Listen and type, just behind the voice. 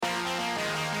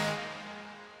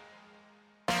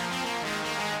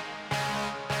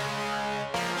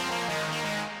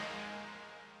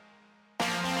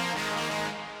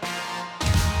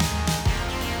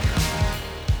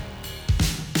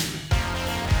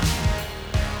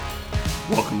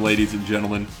Welcome, ladies and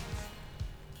gentlemen,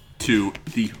 to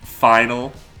the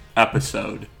final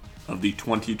episode of the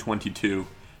 2022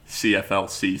 CFL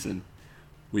season.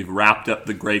 We've wrapped up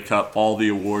the Grey Cup. All the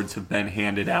awards have been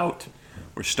handed out.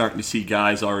 We're starting to see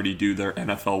guys already do their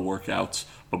NFL workouts.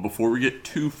 But before we get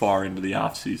too far into the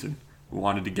offseason, we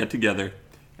wanted to get together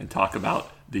and talk about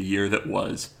the year that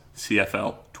was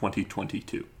CFL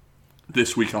 2022.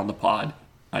 This week on the pod,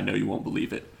 I know you won't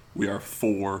believe it, we are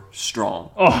 4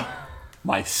 strong.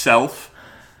 Myself,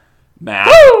 Matt.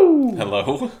 Woo!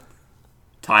 Hello.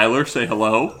 Tyler, say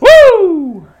hello.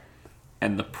 Woo!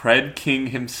 And the Pred King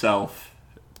himself,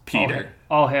 Peter.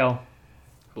 All hail.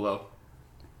 Hello.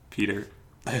 Peter,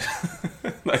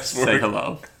 Nice say work.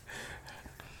 hello.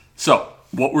 So,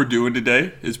 what we're doing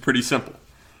today is pretty simple.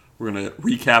 We're going to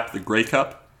recap the Grey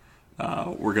Cup.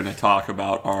 We're going to talk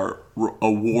about our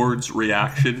awards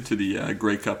reaction to the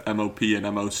Grey Cup MOP and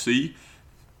MOC.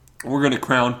 We're going to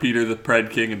crown Peter the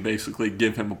Pred King and basically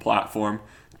give him a platform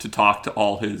to talk to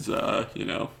all his,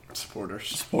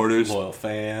 supporters. Loyal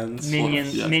fans.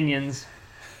 Minions. Yes. Minions.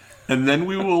 And then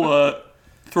we will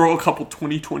throw a couple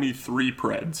 2023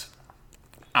 Preds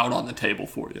out on the table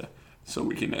for you. So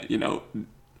we can,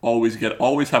 always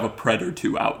have a Pred or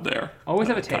two out there. Always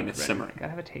have a take kind of ready. simmering.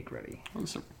 Gotta have a take ready.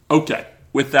 Okay,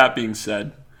 with that being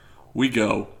said, we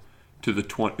go to the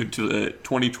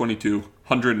 2022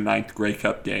 109th Grey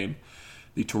Cup game.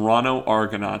 The Toronto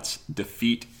Argonauts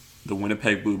defeat the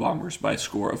Winnipeg Blue Bombers by a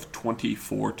score of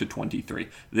 24-23.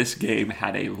 This game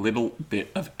had a little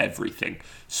bit of everything.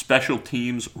 Special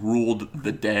teams ruled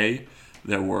the day.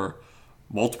 There were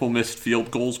multiple missed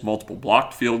field goals, multiple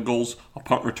blocked field goals, a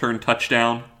punt return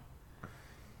touchdown.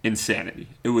 Insanity.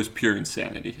 It was pure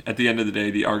insanity. At the end of the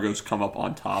day, the Argos come up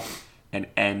on top and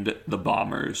end the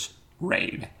Bombers'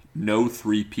 reign. No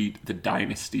three-peat. The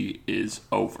dynasty is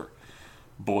over.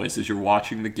 Boys, as you're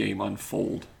watching the game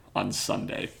unfold on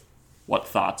Sunday, what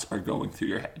thoughts are going through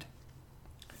your head?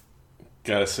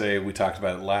 Gotta say, we talked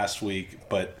about it last week,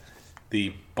 but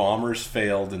the Bombers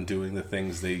failed in doing the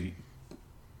things they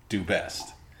do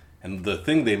best. And the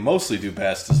thing they mostly do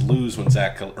best is win when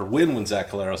Zach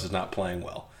Collaros is not playing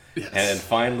well. Yes. And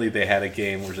finally, they had a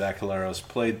game where Zach Collaros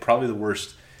played probably the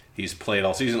worst he's played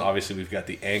all season. Obviously, we've got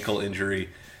the ankle injury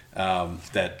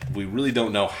that we really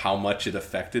don't know how much it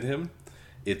affected him.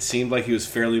 It seemed like he was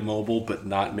fairly mobile, but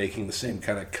not making the same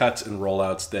kind of cuts and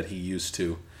rollouts that he used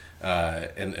to,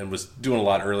 and was doing a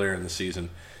lot earlier in the season.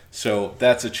 So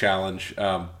that's a challenge.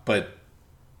 But,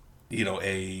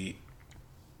 a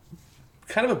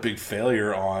kind of a big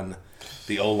failure on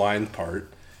the O-line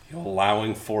part,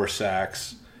 allowing 4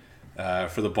 sacks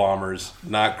for the Bombers.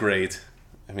 Not great.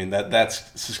 I mean, that's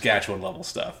Saskatchewan level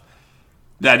stuff.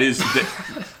 That is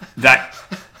that.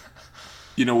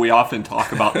 We often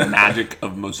talk about the magic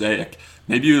of Mosaic.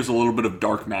 Maybe it was a little bit of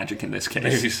dark magic in this case.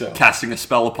 Maybe so. Casting a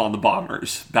spell upon the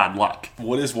Bombers. Bad luck.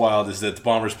 What is wild is that the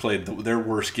Bombers played their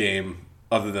worst game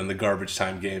other than the garbage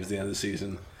time games at the end of the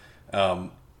season.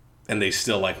 And they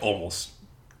still, almost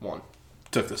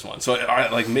took this one. So,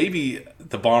 maybe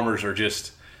the Bombers are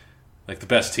just, the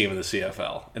best team in the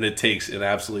CFL. And it takes an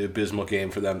absolutely abysmal game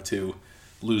for them to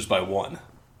lose by 1.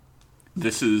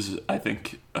 This is, I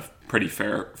think, a pretty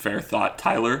fair thought.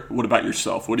 Tyler, what about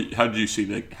yourself? How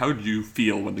did you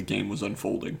feel when the game was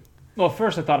unfolding? Well,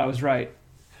 first I thought I was right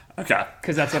Okay.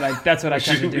 because that's what I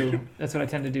tend to do. That's what I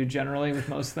tend to do generally with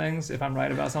most things. If I'm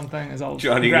right about something, is I'll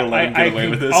Johnny, you gonna let him get away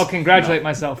with this? I'll congratulate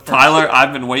myself first. Tyler,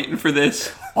 I've been waiting for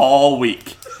this all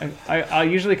week. I'll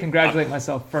usually congratulate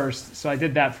myself first, so I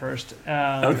did that first.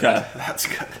 Okay. That's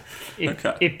good.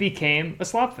 It became a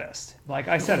slop fest, like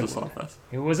I said.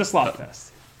 It was a slop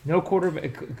fest. No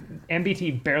quarterback.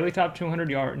 MBT barely topped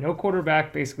 200 yards. No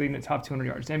quarterback basically in the top 200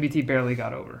 yards. MBT barely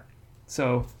got over.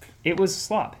 So it was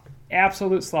slop.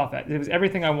 Absolute slop. It was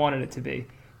everything I wanted it to be.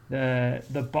 The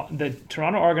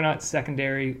Toronto Argonauts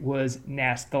secondary was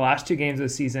nasty. The last 2 games of the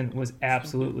season was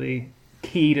absolutely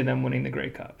key to them winning the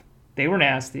Grey Cup. They were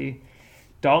nasty.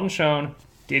 Dalton Schoen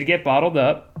did get bottled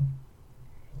up.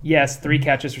 Yes, 3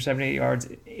 catches for 78 yards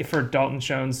for Dalton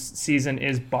Schoen's season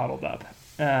is bottled up.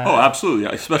 Absolutely,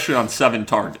 especially on 7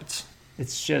 targets.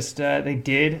 It's just they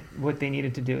did what they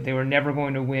needed to do. They were never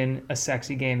going to win a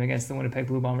sexy game against the Winnipeg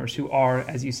Blue Bombers, who are,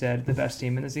 as you said, the best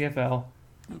team in the CFL.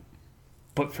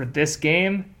 But for this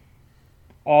game,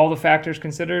 all the factors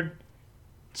considered,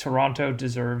 Toronto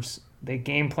deserves. The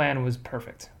game plan was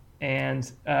perfect.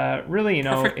 And really,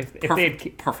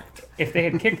 if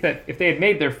they had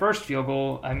made their first field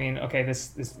goal, I mean, okay,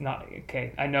 this is not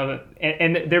okay. I know that,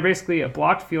 and they're basically a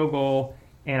blocked field goal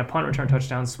and a punt return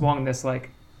touchdown swung this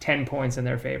 10 points in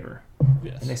their favor.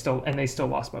 Yes. And they still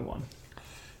lost by 1.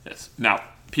 Yes. Now,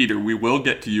 Peter, we will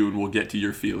get to you and we'll get to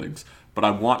your feelings, but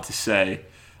I want to say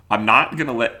I'm not going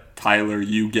to let Tyler,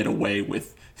 you get away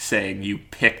with saying you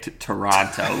picked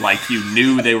Toronto like you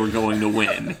knew they were going to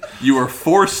win. You were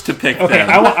forced to pick them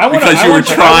because you were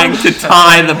trying to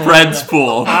tie the Preds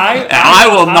pool. I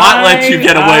will not let you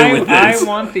get away with this.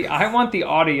 I want the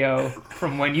audio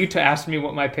from when you asked me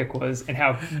what my pick was and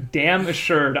how damn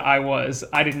assured I was.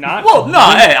 I did not. Well, no,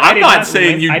 hey, I'm not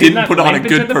saying you didn't put on a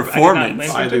good performance.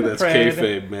 I think that's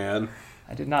kayfabe, man.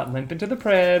 I did not limp into the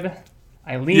Pred.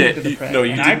 I leaned into the Pred. No,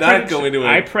 you did not go into it.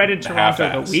 I Predded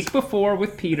Toronto the week before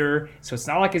with Peter, so it's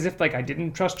not like as if I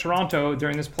didn't trust Toronto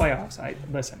during this playoffs.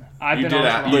 I've been on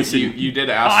Toronto. Listen, you did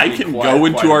ask. I can go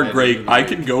into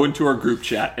our group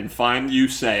chat and find you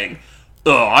saying,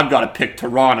 "Oh, I've got to pick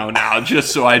Toronto now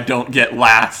just so I don't get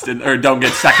last or don't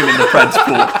get second in the Preds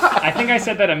pool." I think I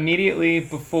said that immediately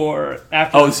before.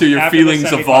 So your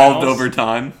feelings evolved over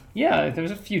time? Yeah, there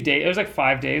was a few days. It was like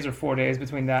 5 days or 4 days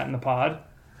between that and the pod.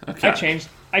 Okay.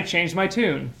 I changed my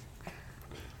tune.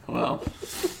 Well,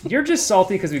 you're just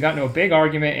salty because we got into a big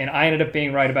argument and I ended up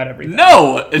being right about everything.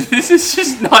 No, this is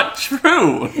just not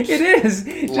true. It is.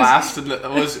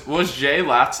 Was Jay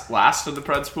last in the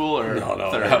Preds pool or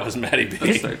no? That was Matty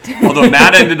B. Although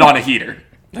Matt ended on a heater.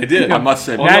 I did. I must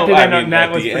say, Matt did. Matt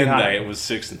at was the pretty end high. It was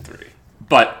 6-3.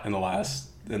 But in the last,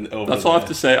 that's all I have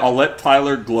to say. I'll let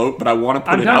Tyler gloat, but I want to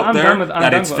put it out there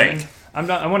that it's fake.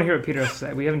 I want to hear what Peter has to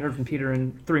say. We haven't heard from Peter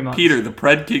in 3 months. Peter, the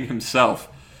Pred King himself,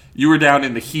 you were down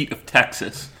in the heat of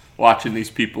Texas watching these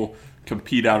people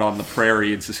compete out on the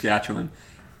prairie in Saskatchewan.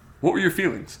 What were your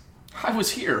feelings? I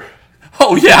was here.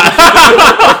 Oh yeah,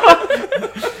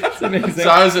 it's amazing. So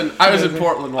I was in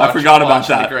Portland. I forgot about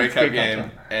that. The Grey Cup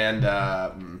game, and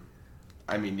I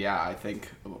think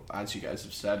as you guys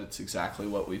have said, it's exactly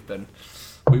what we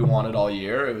wanted all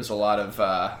year. It was a lot of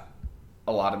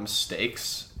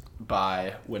mistakes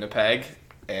by Winnipeg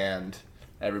and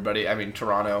everybody. I mean,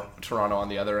 Toronto on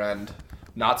the other end,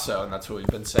 not so, and that's what we've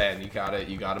been saying. You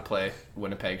gotta play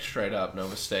Winnipeg straight up, no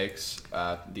mistakes,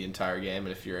 the entire game,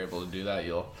 and if you're able to do that,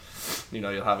 you'll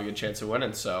have a good chance of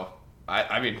winning. So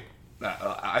I think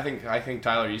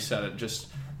Tyler, you said it. Just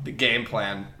the game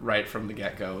plan right from the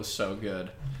get go was so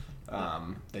good.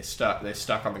 They stuck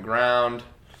on the ground.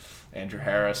 Andrew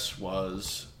Harris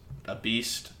was a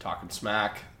beast, talking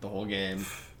smack the whole game.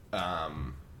 I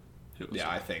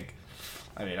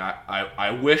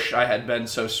wish I had been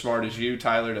so smart as you,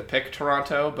 Tyler, to pick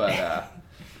Toronto, but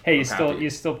hey, you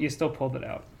still pulled it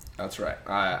out. That's right.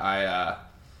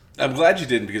 I'm glad you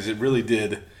didn't, because it really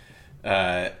did.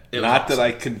 Not awesome. That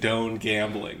I condone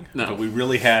gambling, but we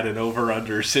really had an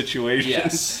over/under situation.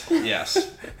 Yes.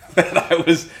 That I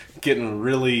was getting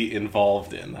really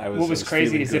involved in. What was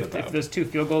crazy is if those 2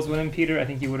 field goals went in, Peter, I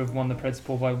think you would have won the Preds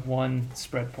pool by 1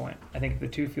 spread point. I think if the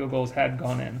 2 field goals had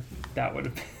gone in, that would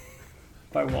have been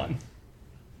by 1.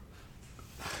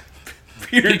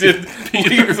 Peter did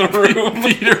leave the room.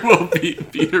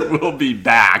 Peter will be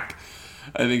back.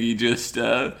 I think he just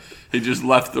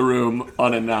left the room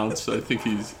unannounced. I think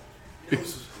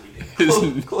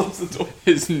close the door.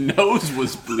 His nose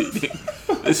was bleeding.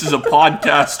 This is a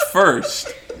podcast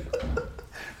first.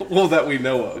 Well, that we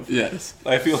know of. Yes.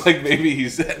 I feel like maybe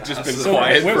he's just been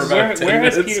quiet for about 10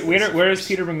 minutes. Where has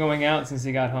Peter been going out since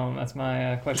he got home? That's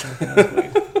my question.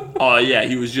 Oh, yeah,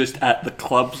 he was just at the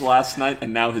clubs last night,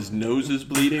 and now his nose is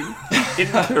bleeding.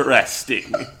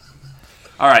 Interesting.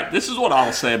 All right, this is what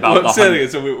I'll say about So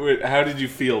how did you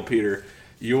feel, Peter?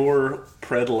 Your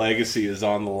Pred legacy is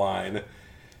on the line.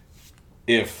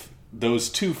 If those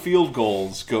 2 field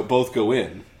goals both go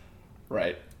in,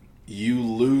 right, you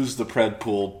lose the Pred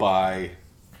pool by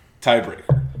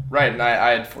tiebreaker. Right, and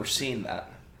I had foreseen that.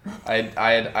 I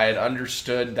had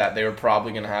understood that they were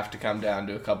probably going to have to come down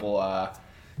to a couple,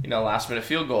 last minute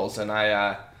field goals, and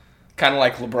I kind of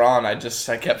like LeBron. I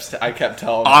kept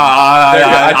telling him.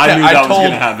 I knew that was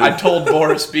going to happen. I told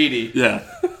Boris Beatty. Yeah.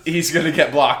 He's going to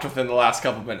get blocked within the last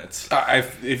couple minutes.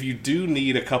 If you do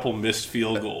need a couple missed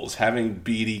field goals, having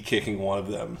Beatty kicking one of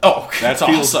them, that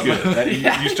feels awesome. Good.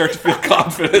 You start to feel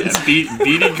confident. Yeah,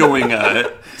 Beatty going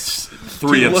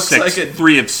 3 of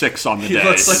 6 on the day. He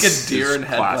looks like a deer in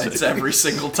headlights every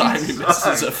single time he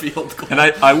misses a field goal. And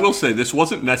I will say, this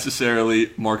wasn't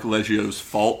necessarily Mark Leggio's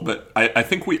fault, but I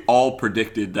think we all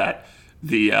predicted that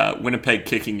the Winnipeg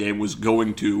kicking game was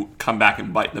going to come back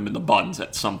and bite them in the buns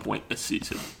at some point this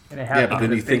season. But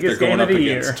then you think they're going up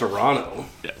against Toronto.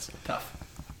 Yes. Tough.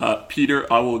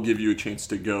 Peter, I will give you a chance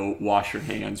to go wash your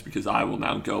hands, because I will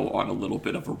now go on a little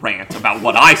bit of a rant about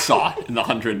what I saw in the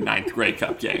 109th Grey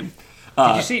Cup game.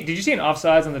 Did you see an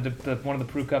offsides on the one of the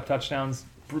Peru Cup touchdowns?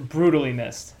 brutally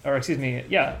missed. Or excuse me,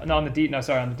 on the deep. No,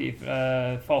 sorry, on the deep.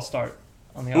 False start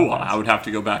on the Ooh, offense. I would have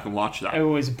to go back and watch that. It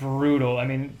was brutal. I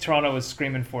mean, Toronto was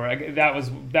screaming for it. That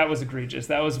was egregious.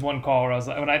 That was one call where I was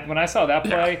like, when I saw that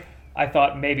play, I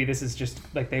thought maybe this is just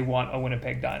like they want a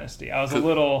Winnipeg dynasty. I was a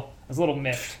little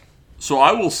miffed. So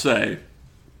I will say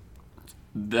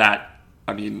that,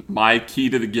 I mean, my key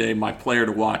to the game, my player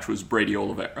to watch was Brady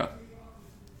Oliveira.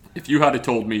 If you had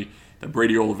told me that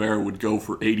Brady Oliveira would go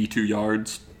for 82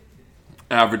 yards,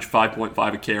 average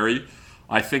 5.5 a carry,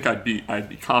 I think I'd be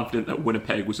confident that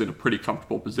Winnipeg was in a pretty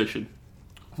comfortable position.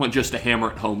 When just to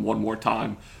hammer it home one more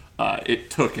time, it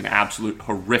took an absolute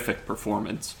horrific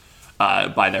performance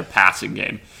by their passing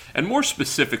game. And more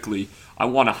specifically, I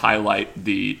want to highlight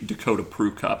the Dakota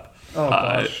Prue Cup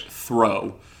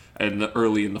throw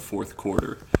early in the fourth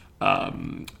quarter.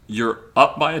 You're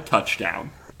up by a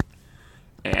touchdown.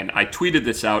 And I tweeted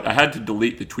this out. I had to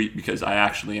delete the tweet because I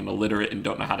actually am illiterate and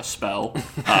don't know how to spell.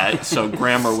 So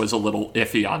grammar was a little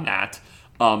iffy on that.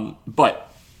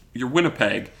 But you're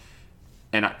Winnipeg,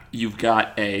 and you've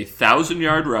got a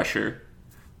 1,000-yard rusher,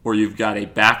 or you've got a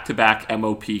back-to-back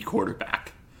MOP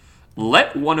quarterback.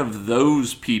 Let one of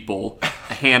those people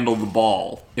handle the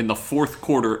ball in the fourth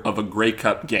quarter of a Grey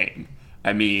Cup game.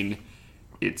 I mean,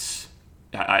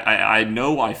 I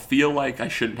know I feel like I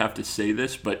shouldn't have to say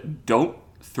this, but don't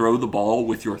throw the ball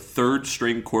with your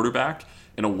third-string quarterback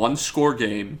in a one-score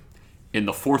game in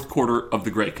the fourth quarter of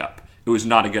the Grey Cup. It was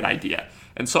not a good idea.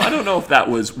 And so I don't know if that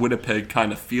was Winnipeg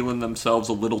kind of feeling themselves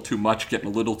a little too much, getting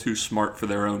a little too smart for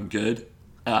their own good.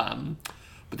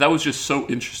 But that was just so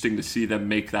interesting to see them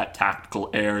make that tactical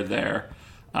error there.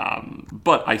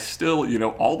 But I still,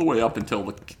 all the way up until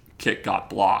the kick got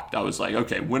blocked, I was like,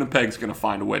 okay, Winnipeg's going to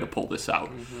find a way to pull this out.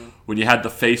 Mm-hmm. When you had the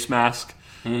face mask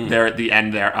there at the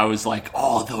end there, I was like,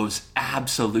 oh, those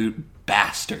absolute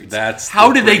bastards.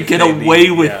 How did they get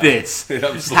away with this?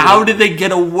 How did they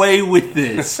get away with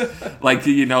this? Like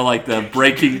the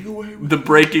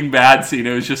Breaking Bad scene.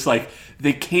 It was just like,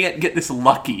 they can't get this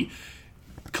lucky.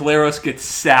 Collaros gets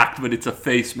sacked, but it's a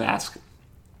face mask.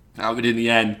 But in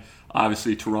the end,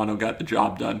 obviously Toronto got the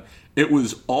job done. It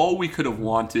was all we could have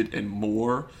wanted and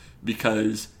more,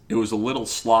 because it was a little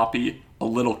sloppy, a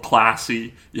little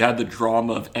classy. You had the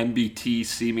drama of MBT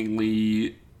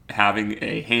seemingly having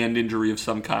a hand injury of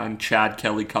some kind. Chad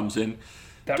Kelly comes in,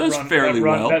 does fairly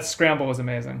well. That scramble was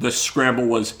amazing. The scramble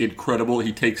was incredible.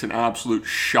 He takes an absolute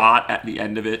shot at the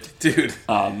end of it. Dude.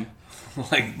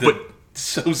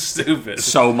 So stupid.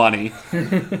 So money.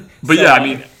 But yeah, I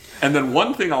mean, and then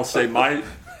one thing I'll say, like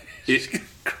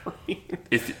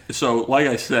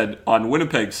I said, on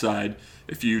Winnipeg's side,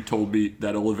 if you told me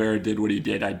that Oliveira did what he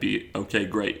did, I'd be, okay,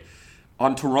 great.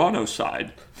 On Toronto's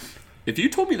side, if you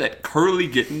told me that Curly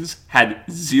Gittins had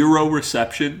 0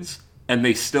 receptions and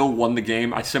they still won the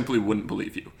game, I simply wouldn't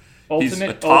believe you. He's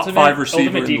a top 5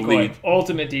 receiver in the league.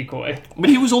 Ultimate decoy. But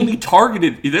he was only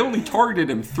targeted. They only targeted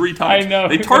him 3 times. I know.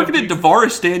 They targeted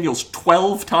DeVaris Daniels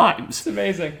 12 times. It's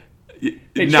amazing.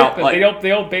 They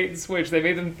all bait and switch. They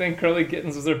made them think Curly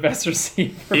Gittins was their best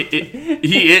receiver.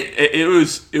 It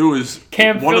was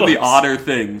Cam one Phillips. of the odder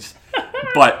things.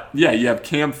 But yeah, you have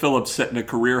Cam Phillips setting a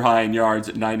career high in yards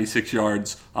at 96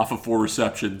 yards off of 4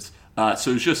 receptions.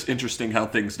 So it's just interesting how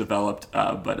things developed.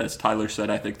 But as Tyler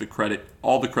said, I think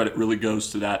all the credit really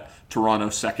goes to that Toronto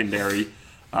secondary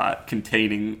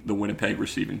containing the Winnipeg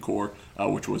receiving core,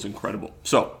 which was incredible.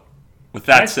 So with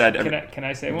that said, can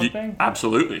I say one thing?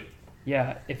 Absolutely.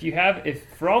 Yeah, if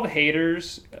for all the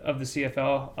haters of the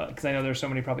CFL, because I know there's so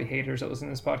many probably haters that listen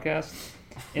to this podcast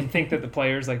and think that the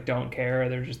players don't care, or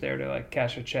they're just there to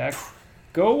cash a check,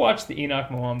 go watch the Enoch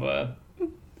Mwamba.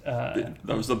 That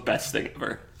was the best thing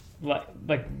ever.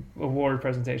 Like award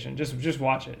presentation. Just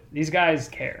watch it. These guys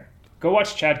care. Go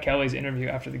watch Chad Kelly's interview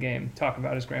after the game, talk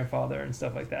about his grandfather and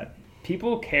stuff like that.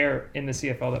 People care in the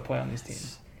CFL that play on these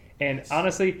teams. And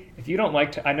honestly, if you don't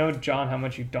I know, John, how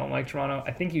much you don't like Toronto.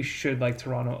 I think you should like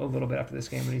Toronto a little bit after this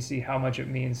game when you see how much it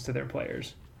means to their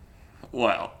players.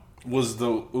 Wow. Was the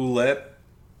Ouellette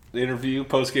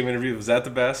post-game interview, was that the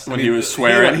best? When he was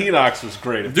swearing? Enoch's was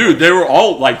great. Dude, they were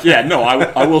all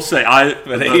I will say,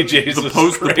 the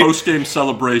post-game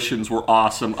celebrations were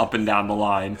awesome up and down the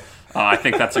line. I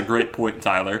think that's a great point,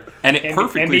 Tyler. And it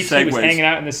perfectly segues. MBT was hanging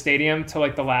out in the stadium till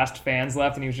the last fans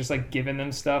left, and he was just giving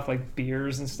them stuff,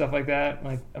 beers and stuff like that.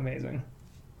 Amazing.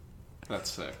 That's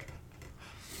sick.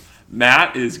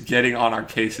 Matt is getting on our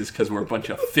cases because we're a bunch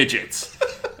of fidgets,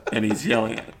 and he's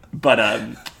yelling at it. But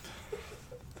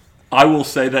I will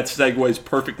say that segues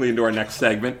perfectly into our next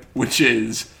segment, which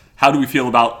is, how do we feel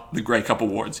about the Grey Cup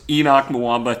Awards? Enoch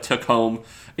Mwamba took home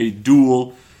a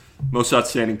dual most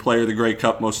outstanding player of the Grey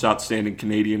Cup, most outstanding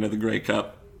Canadian of the Grey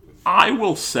Cup. I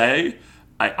will say,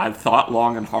 I've thought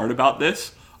long and hard about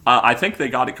this. I think they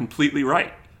got it completely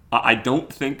right. I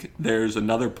don't think there's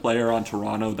another player on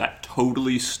Toronto that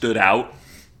totally stood out.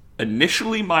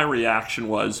 Initially, my reaction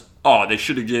was, they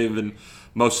should have given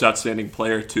most outstanding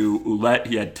player to Ouellette.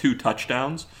 He had 2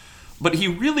 touchdowns. But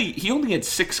he only had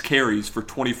 6 carries for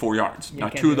 24 yards. Now,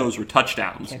 2 of those were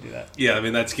touchdowns. Can't do that. Yeah, I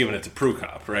mean, that's giving it to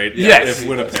Prukop, right? Yes. If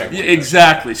Winnipeg. Yeah,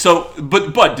 exactly. So,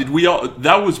 but did we all...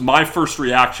 That was my first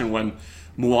reaction when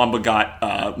Muamba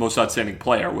got most outstanding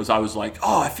player, was I was like,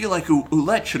 I feel like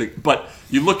Ouellette should have... But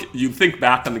you think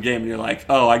back on the game and you're like,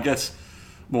 I guess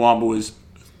Muamba was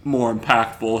more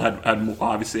impactful, had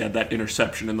obviously had that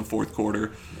interception in the fourth quarter,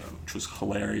 which was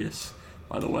hilarious,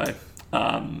 by the way.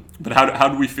 But how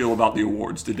do we feel about the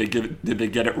awards? Did they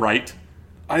get it right?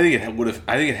 I think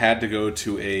it had to go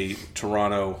to a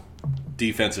Toronto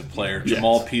defensive player.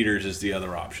 Jamal Peters is the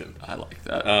other option. I like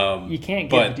that. You can't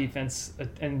give the defense an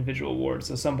individual award,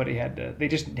 so somebody had to.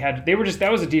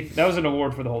 That was an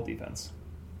award for the whole defense.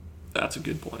 That's a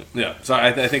good point. Yeah, so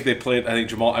I think they played. I think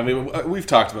Jamal. I mean, we've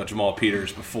talked about Jamal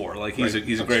Peters before. Like he's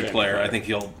a great player. I think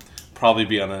he'll probably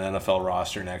be on an NFL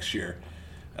roster next year.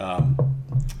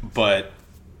 But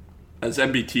as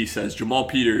MBT says, Jamal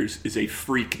Peters is a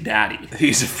freak daddy.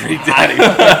 He's a freak daddy.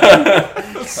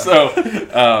 So,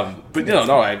 but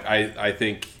I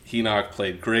think Henoch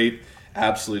played great,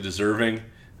 absolutely deserving.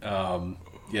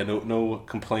 No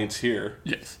complaints here.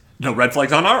 Yes, no red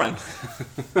flags on our end.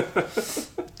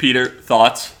 Peter,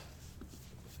 thoughts?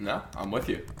 No, I'm with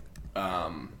you.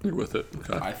 You're with it.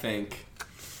 Okay. I think.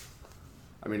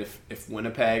 I mean, if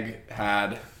Winnipeg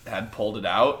had pulled it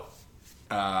out.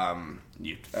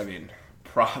 It's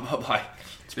probably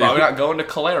not going to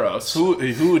Caleros.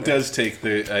 Who does take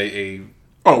a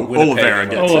Oliveira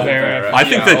gets Oliveira. I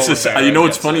think that's just,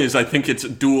 what's funny it. is I think it's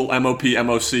dual MOP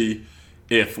MOC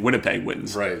if Winnipeg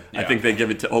wins. Right. I think they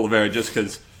give it to Oliveira just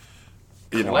because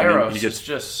Caleros he gets is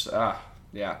just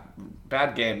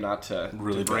bad game not to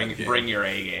Really bring your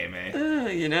A game, eh?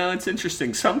 it's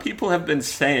interesting. Some people have been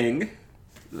saying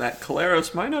that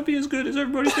Caleros might not be as good as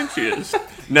everybody thinks he is.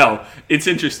 No, it's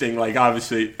interesting. Like,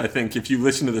 obviously, I think if you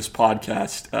listen to this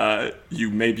podcast, you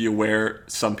may be aware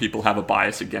some people have a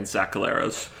bias against Zach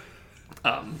Caleros.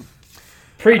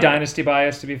 Pre-dynasty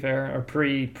bias, to be fair, or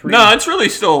pre. No, it's really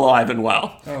still alive and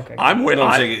well. Okay. I'm with.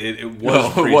 I'm saying it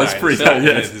was pre-dynasty.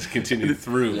 Yes. It has continued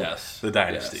through the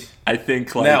dynasty. Yes. I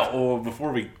think Now,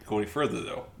 before we go any further,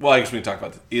 though, I guess we can talk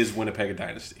about this. Is Winnipeg a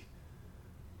dynasty?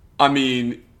 I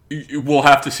mean, we'll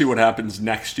have to see what happens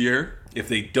next year. If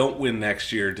they don't win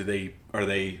next year, are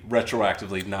they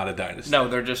retroactively not a dynasty? No,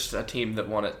 they're just a team that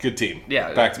won it. Good team.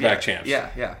 Yeah. Back-to-back champs.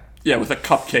 Yeah. Yeah, with a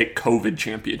cupcake COVID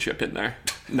championship in there.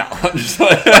 No, I'm just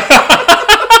like...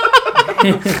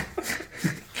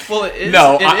 Well, it is.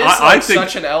 No, I think think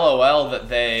such an LOL that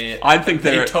they. I think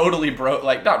they totally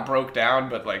not broke down,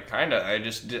 but like kind of.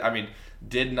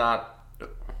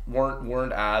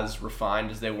 Weren't as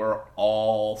refined as they were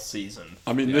all season.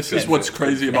 I mean, this is what's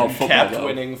crazy about football. Kept though.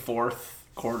 winning fourth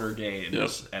quarter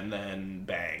games, and then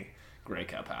bang, Grey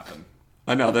Cup happened.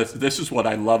 I know this is what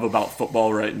I love about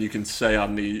football, right? And you can say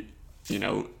on the,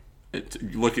 you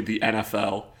look at the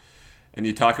NFL, and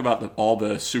you talk about all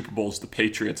the Super Bowls the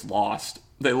Patriots lost.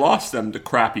 They lost them to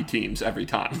crappy teams every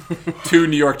time. 2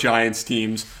 New York Giants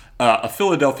teams, a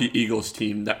Philadelphia Eagles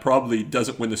team that probably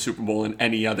doesn't win the Super Bowl in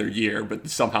any other year, but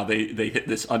somehow they hit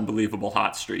this unbelievable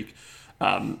hot streak.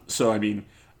 So I mean,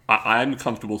 I'm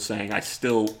comfortable saying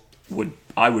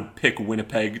I would pick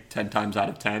Winnipeg 10 times out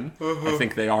of 10. I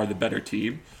think they are the better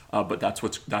team, but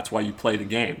that's why you play the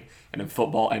game. And in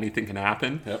football, anything can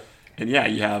happen. Yep. And yeah,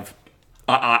 you have.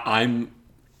 I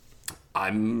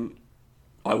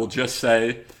will just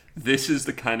say this is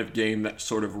the kind of game that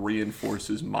sort of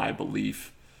reinforces my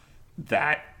belief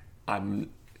that I'm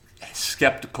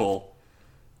skeptical.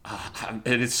 And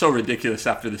it's so ridiculous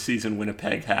after the season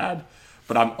Winnipeg had.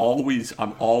 But I'm always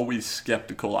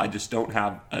skeptical. I just don't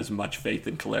have as much faith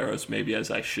in Caleros maybe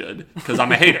as I should because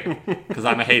I'm a hater. Because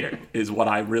I'm a hater is what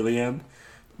I really am.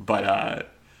 But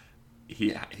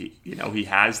he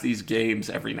has these games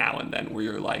every now and then where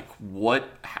you're like, what?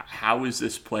 How is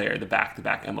this player the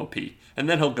back-to-back MOP? And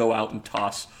then he'll go out and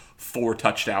toss 4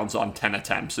 touchdowns on 10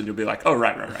 attempts, and you'll be like, oh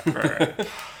right.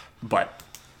 But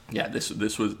yeah, this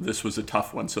was a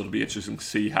tough one. So it'll be interesting to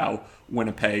see how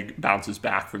Winnipeg bounces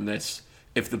back from this.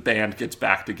 If the band gets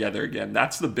back together again,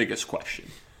 that's the biggest question.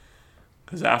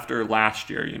 Because after last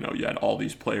year, you had all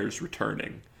these players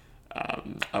returning.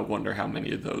 I wonder how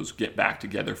many of those get back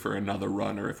together for another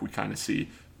run, or if we kind of see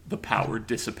the power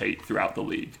dissipate throughout the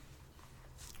league.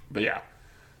 But yeah,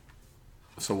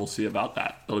 So we'll see about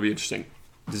that. It'll be interesting.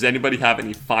 Does anybody have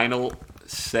any final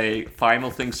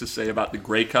things to say about the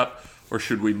Grey Cup, or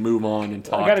should we move on and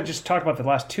talk? I got to just talk about the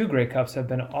last 2 Grey Cups have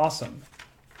been awesome.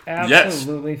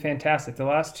 Absolutely fantastic. The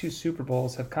last 2 Super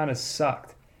Bowls have kind of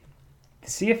sucked. The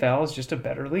CFL is just a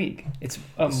better league. It's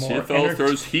a more CFL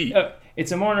throws heat.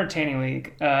 It's a more entertaining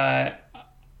league.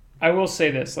 I will say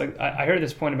this: like I heard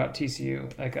this point about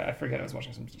TCU. Like I forget, I was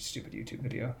watching some stupid YouTube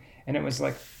video, and it was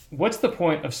like, "What's the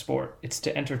point of sport? It's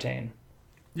to entertain."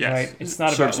 Yes, right? It's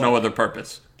not serves about no other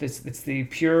purpose. It's the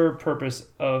pure purpose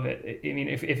of it. I mean,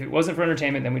 if it wasn't for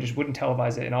entertainment, then we just wouldn't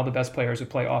televise it, and all the best players would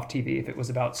play off TV. If it was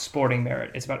about sporting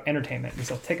merit, it's about entertainment. We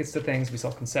sell tickets to things, we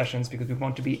sell concessions because we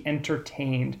want to be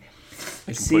entertained.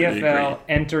 The CFL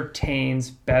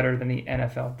entertains better than the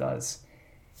NFL does.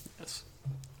 Yes.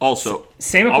 Also,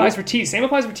 same applies for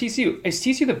TCU. Is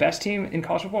TCU the best team in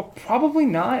college football? Probably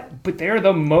not, but they're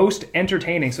the most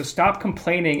entertaining. So stop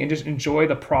complaining and just enjoy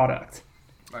the product.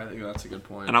 I think that's a good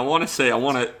point. And I want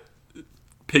to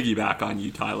piggyback on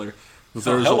you, Tyler.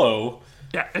 Hello.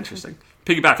 Yeah, interesting.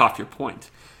 Piggyback off your point.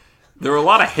 There are a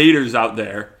lot of haters out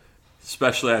there,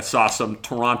 especially I saw some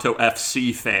Toronto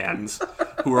FC fans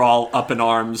who are all up in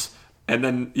arms. And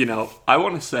then, I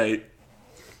want to say,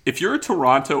 if you're a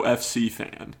Toronto FC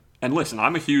fan, and listen,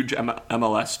 I'm a huge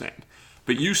MLS fan,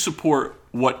 but you support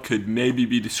what could maybe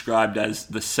be described as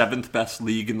the 7th best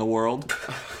league in the world.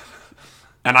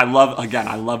 And I love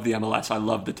the MLS. I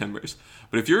love the Timbers.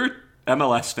 But if you're an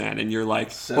MLS fan and you're like,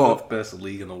 7th best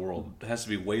league in the world, it has to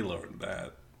be way lower than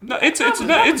that. No, it's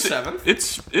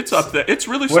 7th. It's up there. It's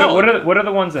really solid. What are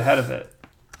the ones ahead of it?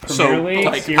 Premier League,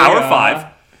 like Serie Power A. 5.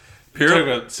 You're talking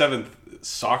about 7th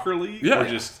soccer league? Yeah. Or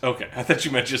just, okay. I thought you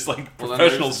meant just like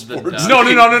professional sports. No.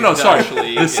 Sorry.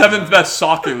 League, The 7th best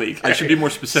soccer league. I should be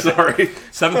more specific. Sorry.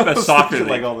 7th best soccer league.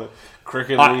 Like all the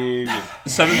cricket league.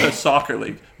 7th best soccer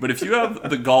league. But if you have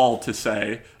the gall to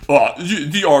say,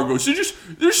 the Argos, they're in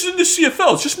the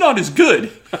CFL, it's just not as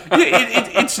good.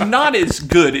 It's not as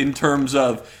good in terms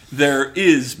of there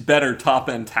is better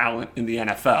top-end talent in the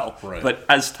NFL. Right. But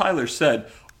as Tyler said,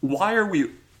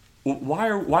 if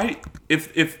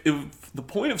the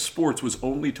point of sports was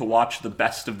only to watch the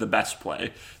best of the best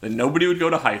play, then nobody would go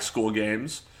to high school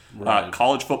games. Right.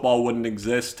 College football wouldn't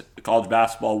exist. College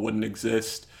basketball wouldn't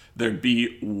exist. There'd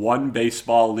be one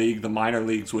baseball league. The minor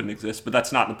leagues wouldn't exist. But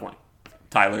that's not the point,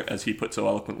 Tyler, as he put so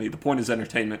eloquently. The point is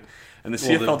entertainment. And the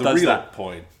CFL the does real that.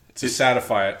 point. To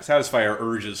satisfy our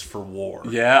urges for war.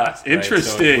 Yeah,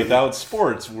 interesting. Right? So without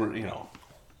sports,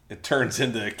 it turns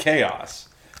into chaos.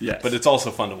 Yes. But it's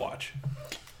also fun to watch.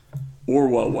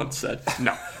 Orwell once said.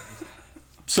 No.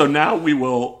 So now we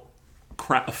will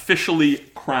officially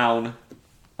crown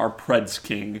our Preds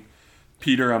king.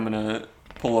 Peter, I'm going to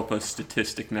pull up a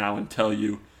statistic now and tell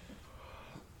you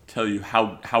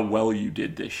how well you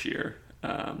did this year.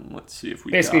 Let's see if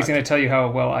we basically he's going to tell you how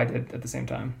well I did at the same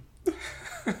time.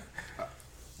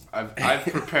 I've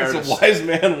prepared. As a wise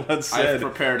man once said, I've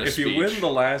prepared a if speech. you win the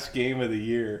last game of the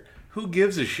year, who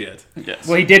gives a shit? Yes.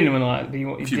 Well, he didn't win a lot.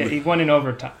 He won in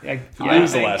overtime.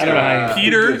 Lose the last I don't know how you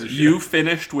Peter, you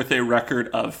finished with a record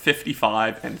of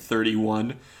 55 and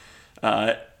 31.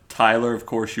 Tyler, of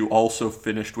course, you also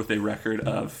finished with a record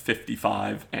of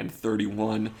 55 and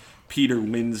 31. Peter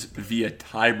wins via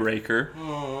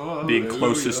tiebreaker, being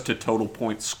closest to total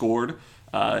points scored.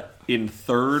 In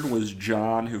third was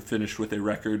John, who finished with a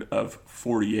record of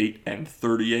 48 and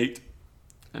 38.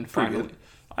 And finally,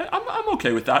 I'm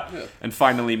okay with that. Yeah. And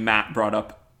finally, Matt brought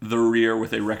up the rear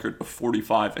with a record of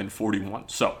 45 and 41.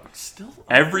 So,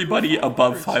 everybody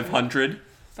above 500.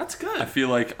 That's good. I feel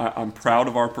like I'm proud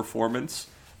of our performance.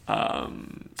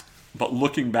 But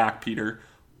looking back, Peter,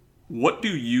 what do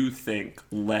you think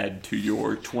led to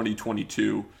your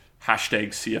 2022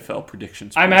 #CFL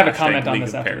predictions? I'm going to have a comment on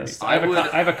this after this. I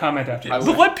have a comment after this.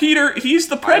 But let Peter, he's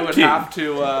the Pred king.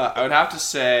 I would have to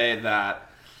say that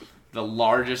the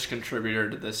largest contributor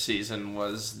to this season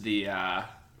was the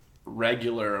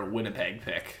regular Winnipeg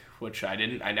pick, which I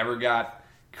never got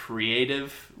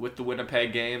creative with the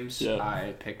Winnipeg games. Yeah.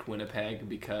 I picked Winnipeg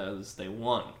because they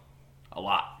won a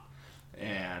lot.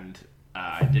 And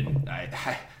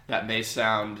that may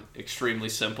sound extremely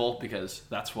simple because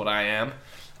that's what I am.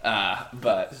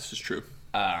 But this is true.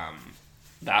 I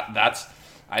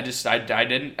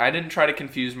didn't try to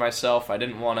confuse myself. I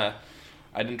didn't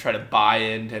try to buy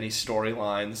into any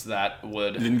storylines that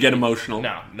would. You didn't get emotional.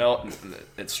 No,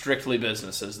 it's strictly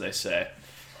business, as they say.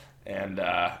 And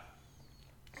I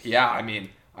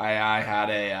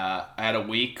had a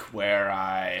week where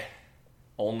I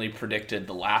only predicted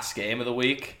the last game of the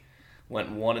week.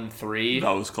 Went 1-3.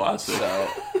 That was classic. So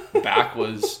back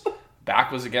was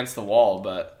against the wall,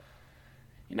 but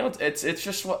it's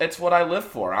just it's what I live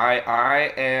for.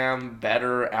 I am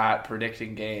better at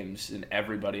predicting games than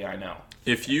everybody I know.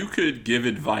 If you could give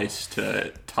advice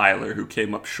to Tyler, who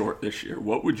came up short this year,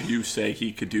 what would you say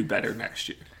he could do better next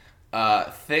year?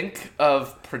 Think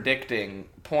of predicting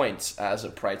points as a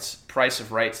price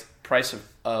is right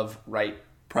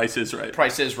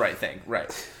thing.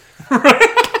 Right.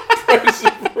 Price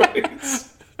of rights.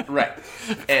 Right.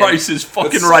 Price is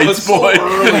fucking rights, boy. So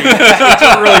early. It's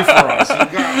early for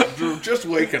us. You're just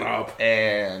waking up.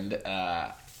 And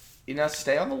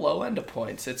stay on the low end of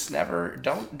points. It's never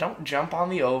don't jump on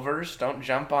the overs. Don't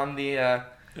jump on the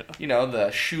the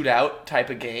shootout type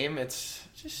of game. It's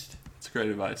great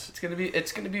advice. It's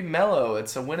gonna be mellow.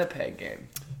 It's a Winnipeg game.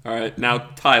 All right, now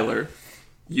Tyler,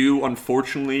 you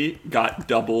unfortunately got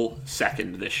double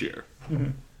second this year.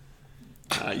 Mm-hmm.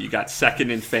 You got second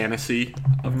in fantasy.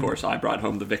 Of course, I brought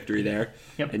home the victory there.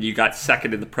 Yep. And you got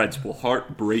second in the Preds pool,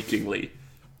 heartbreakingly,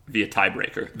 via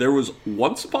tiebreaker. There was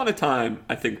once upon a time,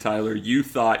 I think, Tyler, you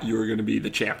thought you were going to be the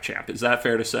champ. Is that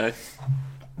fair to say?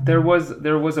 There was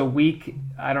a week,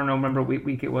 I don't know, remember what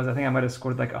week it was. I think I might have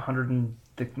scored like 100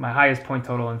 my highest point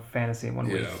total in fantasy in 1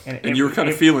 week. And you were kind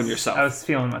of feeling yourself. I was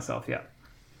feeling myself, yeah.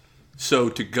 So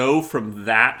to go from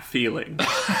that feeling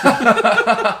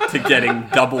to getting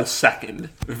double second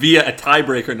via a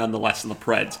tiebreaker nonetheless in the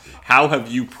Preds, how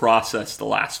have you processed the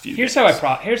last few days? Here's how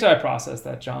I process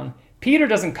that, John. Peter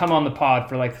doesn't come on the pod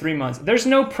for like 3 months. There's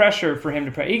no pressure for him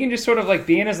to pray. He can just sort of like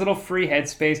be in his little free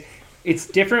headspace. It's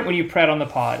different when you pred on the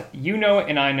pod. You know it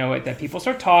and I know it that people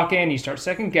start talking, you start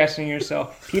second guessing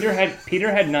yourself. Peter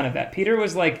had none of that. Peter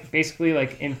was like basically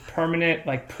like in permanent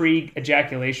like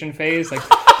pre-ejaculation phase, like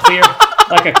clear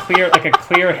like a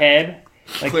clear head.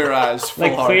 Like, clear eyes, full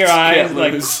like hearts, clear eyes,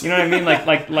 like lose. you know what I mean,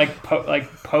 like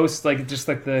post, like just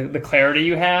like the clarity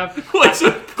you have. What's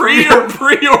it, pre or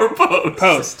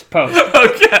post? Post.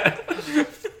 Okay,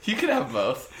 you can have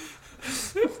both.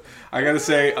 I gotta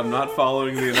say, I'm not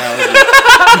following the analogy.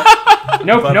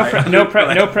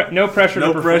 No pressure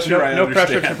to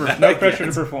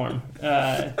perform.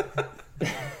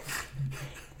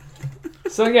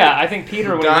 So yeah, I think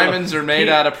Peter. Diamonds are made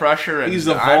out of pressure, and he's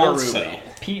a I'm a Vault ruby.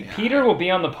 Peter will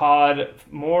be on the pod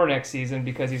more next season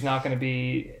because he's not going to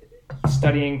be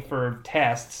studying for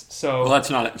tests. So well, that's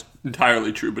not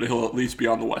entirely true, but he'll at least be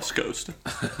on the West Coast.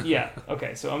 Yeah.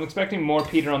 Okay. So I'm expecting more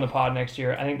Peter on the pod next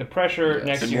year. I think the pressure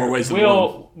next year more ways than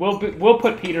we'll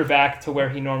put Peter back to where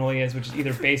he normally is, which is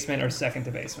either basement or second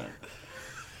to basement.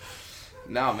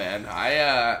 No, man.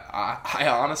 I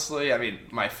honestly, I mean,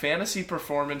 my fantasy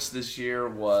performance this year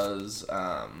was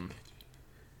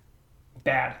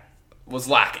Bad. Was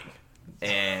lacking,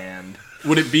 and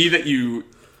would it be that you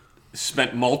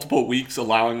spent multiple weeks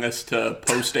allowing us to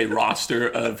post a roster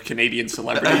of Canadian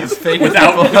celebrities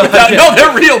without no,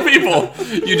 they're real people.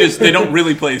 They don't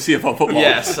really play CFL football.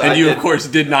 Yes, and you of course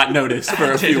did not notice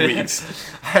for a few weeks.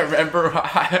 I remember.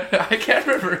 I can't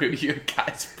remember who you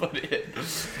guys put in,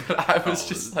 but I was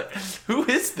just like, "Who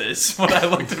is this?" When I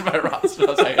looked at my roster,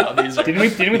 I was like, "Oh, these are." Didn't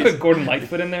we put Gordon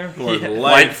Lightfoot in there?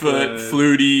 Lightfoot,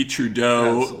 Flutie,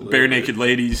 Trudeau, Absolutely. Bare Naked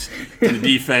Ladies, and the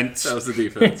defense. That was the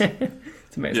defense.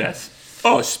 It's amazing. Yes.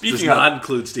 Oh, Does speaking not of,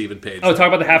 include Stephen Page. Oh, talk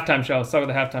about the halftime show. Let's talk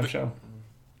about the halftime show.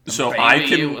 so Baby, I it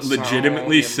can was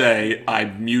legitimately so say I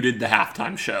muted the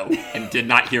halftime show and did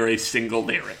not hear a single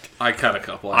lyric. I cut a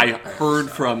couple. I heard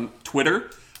from Twitter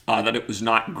that it was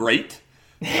not great,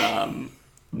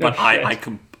 but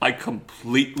I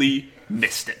completely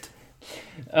missed it.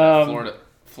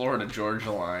 Florida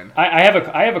Georgia line. I have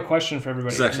a question for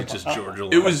everybody. It's actually just Georgia.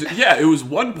 It was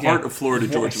one part of Florida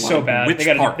Georgia so line. bad. Which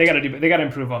They part? gotta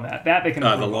improve on that. That they can.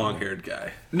 the improve on. long-haired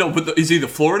guy. No, but is he the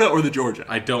Florida or the Georgia?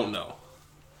 I don't know.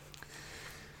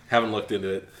 Haven't looked into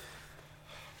it.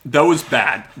 That was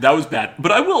bad.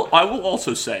 But I will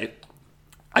also say,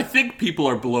 I think people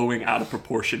are blowing out of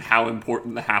proportion how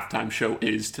important the halftime show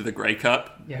is to the Grey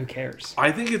Cup. Yeah, who cares?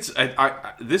 I think it's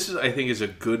I think is a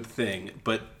good thing,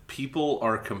 but people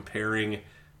are comparing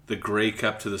the Grey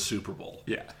Cup to the Super Bowl.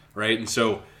 Yeah. Right? And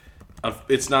so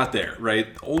it's not there, right?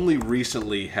 Only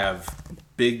recently have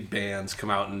big bands come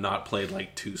out and not played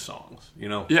like 2 songs, you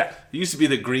know? Yeah. It used to be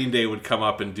that Green Day would come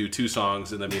up and do 2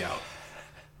 songs and then be out.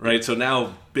 Right? So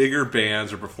now bigger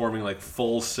bands are performing like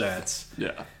full sets.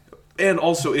 Yeah. And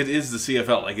also, it is the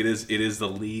CFL. Like, it is the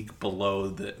league below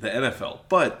the NFL.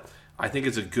 But I think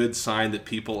it's a good sign that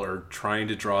people are trying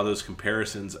to draw those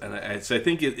comparisons. And I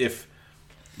think if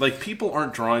like, people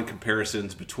aren't drawing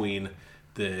comparisons between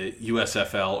the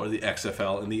USFL or the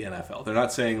XFL and the NFL. They're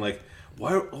not saying, like,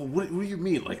 what do you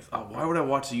mean? Like, why would I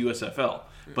watch the USFL?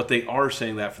 But they are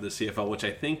saying that for the CFL, which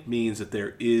I think means that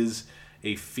there is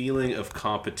a feeling of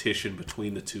competition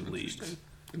between the two leagues.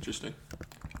 Interesting.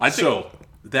 So,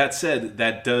 that said,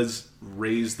 that does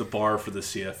raise the bar for the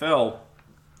CFL.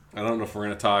 I don't know if we're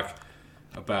going to talk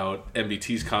about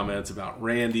MBT's comments about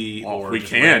Randy or we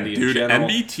just can, Randy dude. in general.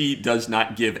 MBT does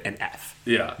not give an F.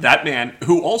 Yeah. That man,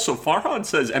 who also, Farhan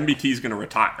says MBT is going to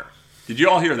retire. Did you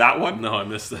all hear that one? No, I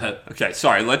missed that. Okay,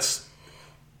 sorry. Let's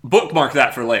bookmark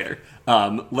that for later.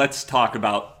 Let's talk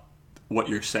about what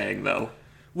you're saying, though.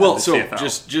 Well, so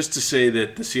CFL. just to say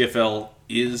that the CFL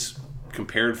is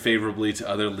compared favorably to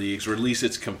other leagues, or at least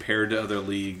it's compared to other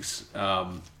leagues,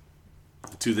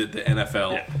 to the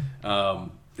NFL. Yeah.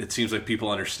 It seems like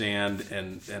people understand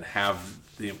and have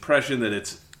the impression that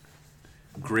it's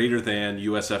greater than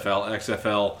USFL,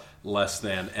 XFL, less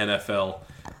than NFL.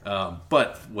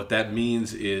 But what that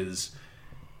means is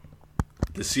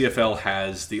the CFL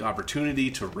has the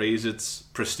opportunity to raise its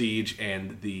prestige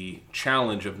and the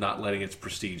challenge of not letting its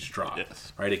prestige drop.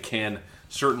 Yes. Right? It can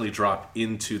certainly drop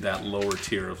into that lower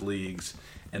tier of leagues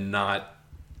and not,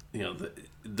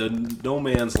 the no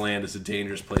man's land is a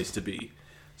dangerous place to be.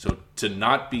 So to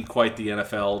not be quite the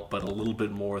NFL, but a little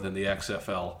bit more than the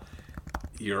XFL,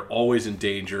 you're always in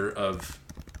danger of,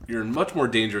 you're in much more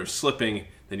danger of slipping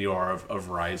than you are of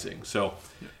rising. So,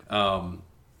 kind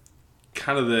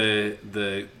of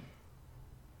the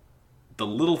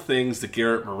little things, the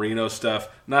Garrett Marino stuff.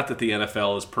 Not that the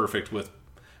NFL is perfect with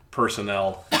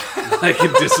personnel,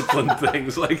 and discipline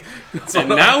things. And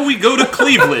now we go to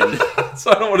Cleveland.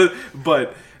 So I don't want to,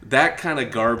 but that kind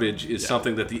of garbage is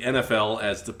something that the NFL,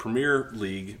 as the Premier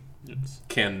League,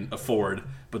 can afford,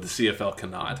 but the CFL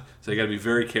cannot. So you got to be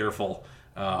very careful.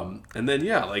 And then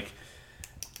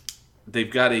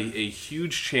they've got a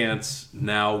huge chance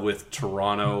now with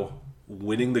Toronto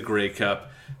winning the Grey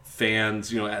Cup.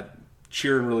 Fans,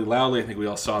 cheering really loudly. I think we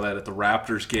all saw that at the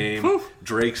Raptors game. Whew.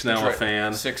 Drake's now a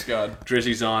fan. Six God.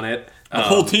 Drizzy's on it. The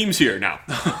whole team's here now.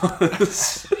 Started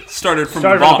from Started the from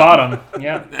the bottom. bottom.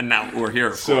 Yeah. And now we're here,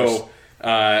 of course. So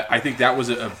I think that was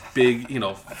a big,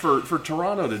 for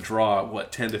Toronto to draw,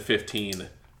 10 to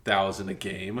 15,000 a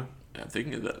game. Yeah,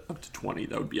 thinking that up to 20,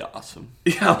 that would be awesome.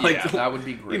 Yeah, That would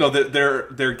be great.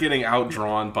 They're getting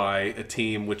outdrawn by a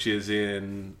team which is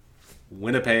in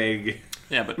Winnipeg.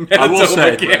 Yeah, but Manitoba, I will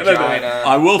say, Canada.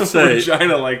 I will say,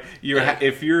 Regina,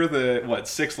 if you're the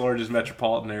sixth largest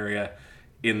metropolitan area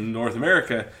in North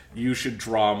America, you should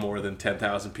draw more than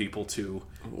 10,000 people to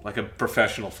a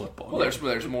professional football. Well,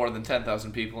 there's more than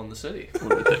 10,000 people in the city.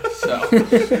 So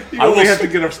you only have to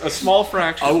get a small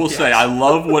fraction. I will say, I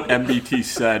love what MBT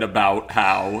said about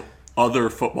how other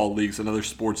football leagues and other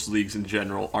sports leagues in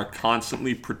general are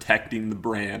constantly protecting the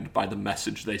brand by the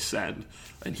message they send.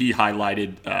 And he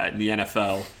highlighted in the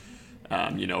NFL,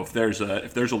 if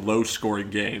there's a low scoring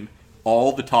game,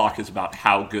 all the talk is about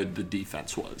how good the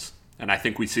defense was. And I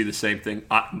think we see the same thing.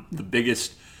 The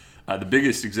biggest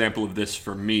example of this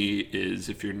for me is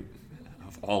if you're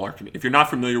not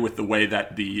familiar with the way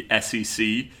that the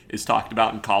SEC is talked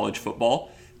about in college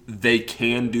football, they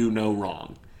can do no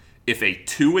wrong. If a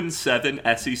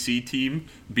 2-7 SEC team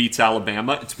beats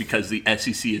Alabama, it's because the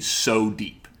SEC is so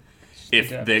deep.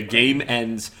 If the game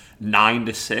ends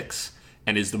 9-6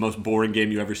 and is the most boring game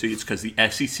you ever see, it's because the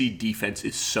SEC defense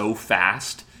is so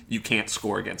fast you can't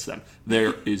score against them.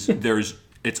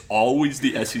 It's always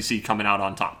the SEC coming out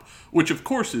on top, which of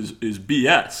course is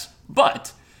BS.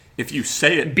 But if you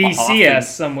say it BCS, often,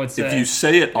 some would say. If you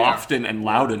say it often and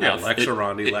loud enough, Lex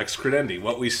Orandi, Lex credendi.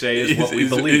 What we say is what we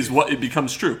believe. Is what it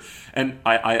becomes true. And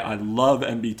I love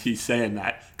MBT saying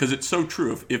that because it's so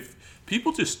true. If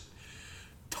people just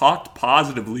talked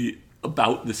positively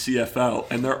about the CFL,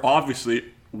 and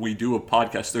we do a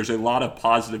podcast, there's a lot of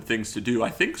positive things to do. I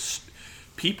think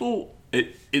people,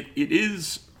 it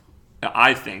is,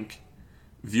 I think,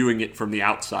 viewing it from the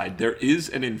outside, there is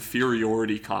an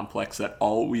inferiority complex that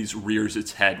always rears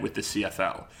its head with the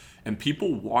CFL. And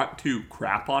people want to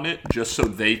crap on it just so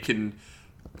they can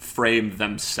frame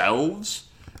themselves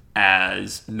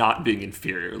as not being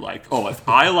inferior. Like, if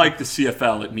I like the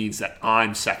CFL, it means that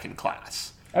I'm second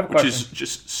class. Which is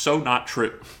just so not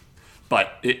true.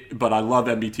 But I love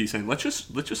MBT saying, let's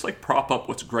just prop up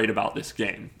what's great about this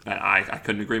game. And I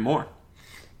couldn't agree more.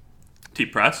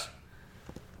 T-Press?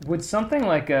 Would something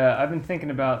like I've been thinking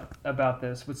about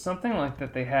this. Would something like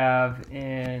that they have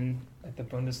at the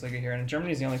Bundesliga here, and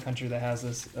Germany is the only country that has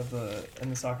this in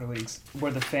the soccer leagues,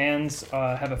 where the fans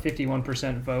have a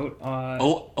 51% vote.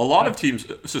 A lot of teams,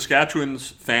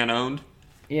 Saskatchewan's fan owned.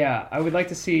 Yeah, I would like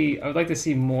to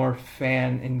see more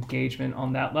fan engagement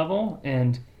on that level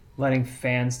and letting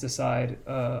fans decide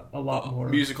a lot more.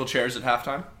 Musical chairs at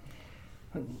halftime?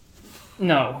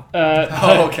 No.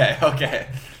 Okay.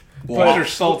 Better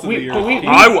salt in the earth.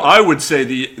 I would say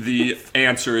the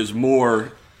answer is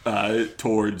more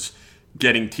towards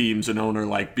getting teams an owner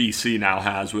like BC now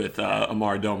has with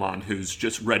Amar Doman, who's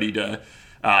just ready to,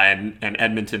 and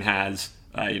Edmonton has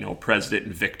president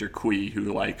and Victor Cui,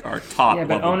 who like are top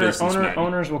level businessmen.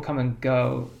 Owners will come and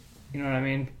go. You know what I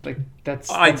mean? Like that's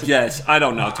I guess I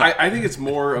don't know. I think it's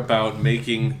more about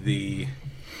making the,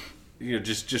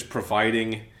 just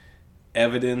providing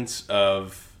evidence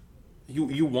of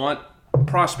you want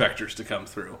prospectors to come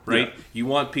through, right? Yeah. You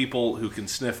want people who can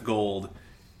sniff gold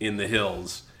in the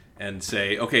hills and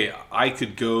say, okay, I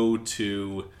could go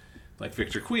to, like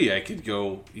Victor Cui, I could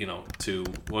go, to,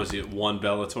 what was he at, one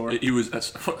Bellator? He was,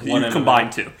 you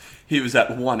combined two. He was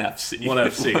at one FC. One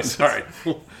FC, sorry.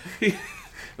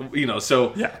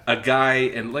 So yeah. A guy,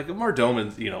 and like Amar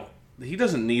Doman, he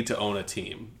doesn't need to own a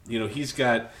team.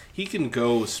 He can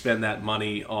go spend that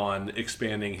money on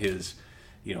expanding his,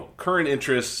 current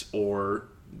interests or,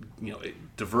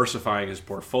 diversifying his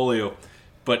portfolio.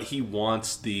 But he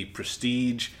wants the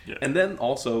prestige and then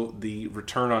also the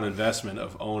return on investment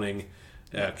of owning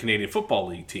a Canadian Football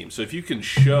League team. So if you can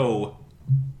show,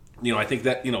 I think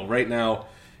that, right now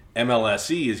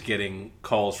MLSE is getting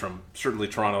calls from certainly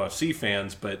Toronto FC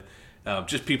fans, but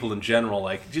just people in general,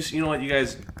 like, just, you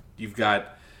guys, you've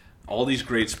got all these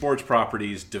great sports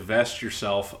properties, divest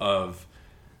yourself of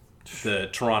the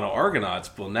Toronto Argonauts.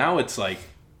 Well, now it's like,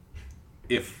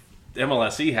 if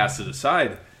MLSE has to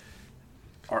decide,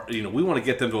 we want to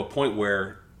get them to a point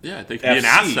where they can be an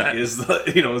asset. Is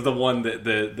the one that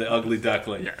the ugly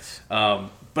duckling. Yes.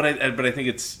 But I think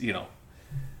it's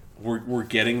we're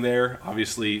getting there.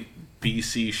 Obviously,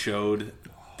 BC showed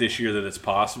this year that it's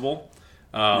possible.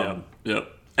 Yep.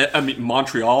 I mean,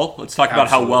 Montreal. Let's talk about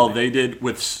how well they did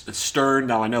with Stern.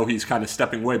 Now I know he's kind of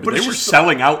stepping away, but they were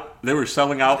selling out. They were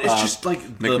selling out. It's just like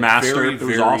McMaster. It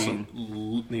was awesome.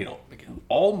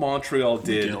 All Montreal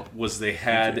did was they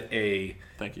had a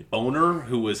owner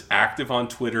who was active on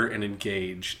Twitter and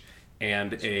engaged,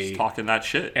 and just talking that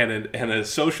shit, and a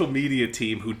social media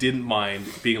team who didn't mind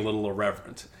being a little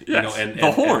irreverent. Yes. And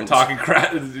the horns, and talking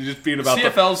crap, just being about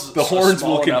CFL's the horns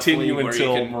will continue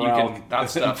until morale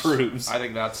improves. I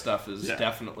think that stuff is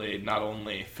definitely not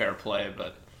only fair play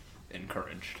but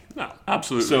encouraged. No,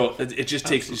 absolutely. So it just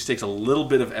takes a little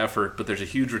bit of effort, but there's a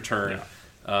huge return.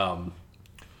 Yeah.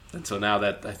 And so now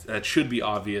that should be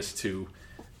obvious to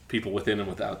people within and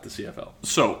without the CFL.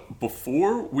 So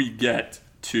before we get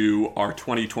to our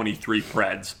 2023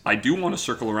 Preds, I do want to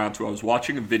circle around to, I was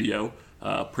watching a video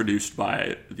produced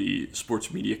by the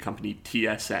sports media company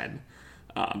TSN.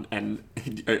 And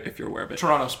if you're aware of it.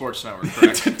 Toronto Sports Network,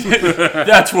 correct?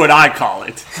 That's what I call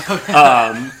it.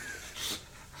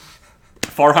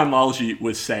 Farhan Lalji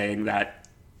was saying that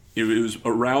it was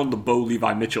around the Bo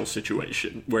Levi Mitchell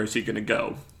situation. Where is he going to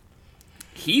go?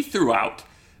 He threw out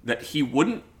that he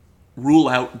wouldn't rule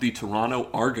out the Toronto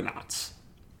Argonauts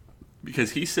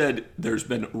because he said there's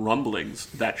been rumblings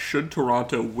that should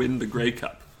Toronto win the Grey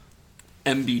Cup,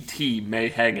 MBT may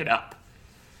hang it up.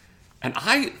 And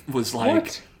I was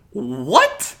like,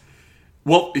 what?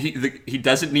 Well, he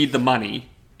doesn't need the money.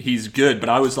 He's good. But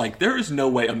I was like, there is no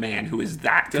way a man who is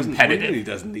that competitive. He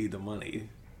doesn't need the money.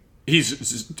 He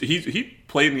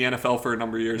played in the NFL for a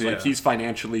number of years. Like, he's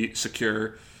financially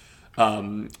secure.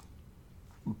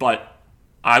 But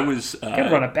I was... you gotta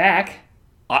run it back.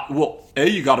 A,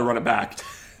 you gotta run it back.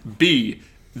 B,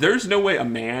 there's no way a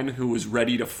man who was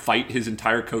ready to fight his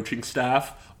entire coaching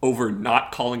staff over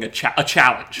not calling a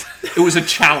challenge. It was a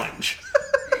challenge.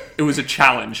 It was a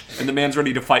challenge, and the man's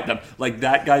ready to fight them. Like,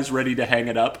 that guy's ready to hang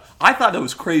it up. I thought that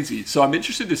was crazy. So I'm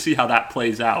interested to see how that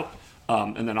plays out.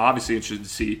 And then obviously interested to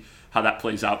see how that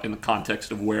plays out in the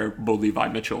context of where Bo Levi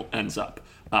Mitchell ends up.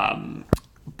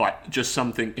 But just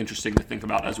something interesting to think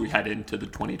about as we head into the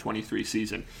 2023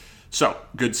 season. So,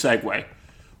 good segue.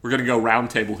 We're going to go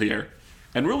roundtable here.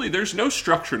 And really, there's no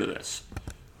structure to this.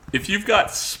 If you've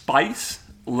got spice,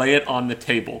 lay it on the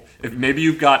table. If maybe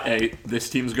you've got this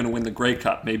team's going to win the Grey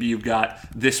Cup. Maybe you've got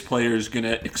this player's going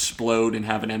to explode and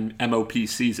have an MOP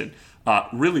season.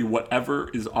 Really, whatever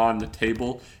is on the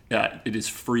table, it is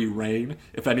free reign.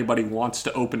 If anybody wants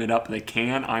to open it up, they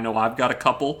can. I know I've got a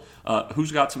couple.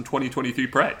 Who's got some 2023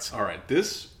 Preds? All right,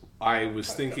 this I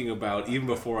was thinking about even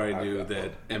before I knew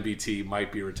that MBT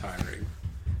might be retiring.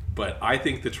 But I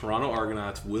think the Toronto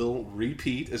Argonauts will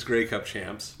repeat as Grey Cup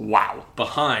champs. Wow.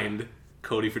 Behind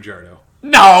Cody Fajardo.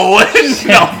 No,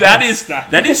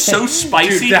 that is so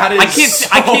spicy. Dude, that is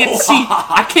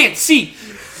I can't see.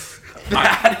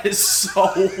 That is so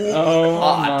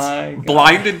hot. My God.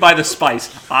 Blinded by the spice.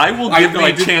 I will give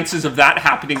my chances of that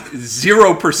happening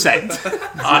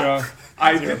 0%.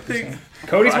 I did think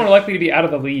Cody's more likely to be out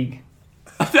of the league.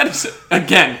 That is,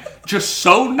 again, just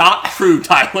so not true,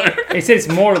 Tyler. I said it's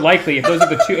more likely if those are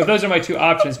the two. If those are my two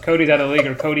options, Cody's out of the league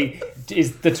or Cody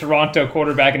is the Toronto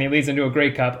quarterback and he leads into a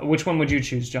Grey Cup. Which one would you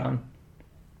choose, John?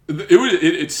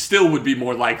 It still would be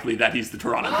more likely that he's the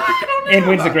Toronto Grey Cup. And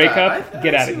wins the Grey Cup?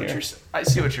 Get out of here. I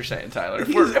see what you're saying, Tyler. If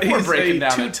He's we're breaking a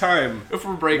down two-time if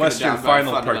we're breaking Western it down by a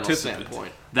final fundamental participant.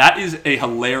 standpoint, That is a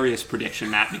hilarious prediction,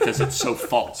 Matt, because it's so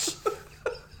false.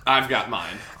 I've got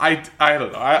mine. I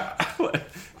don't know.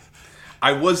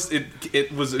 I was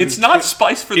it was. It's not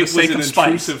spice for the sake of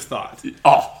spice. It was an intrusive thought.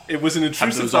 Oh, It was an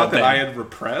intrusive those all thought that been. I had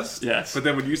repressed. Yes. But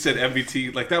then when you said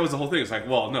MBT, like that was the whole thing. It's like,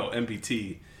 well, no,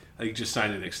 MBT, like just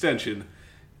signed an extension.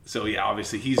 So yeah,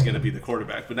 obviously he's going to be the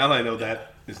quarterback. But now that I know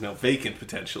that is now vacant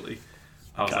potentially,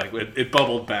 I was like, it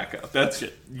bubbled back up. That's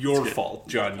your fault,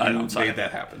 John. You made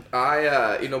that happen.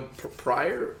 I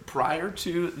prior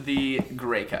to the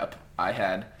Grey Cup, I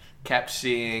had kept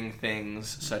seeing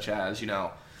things such as,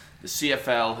 the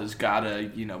CFL has got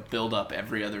to, build up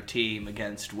every other team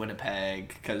against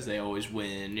Winnipeg because they always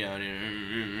win,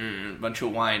 a bunch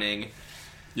of whining.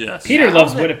 yes. Peter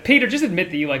loves Winnipeg. Peter, just admit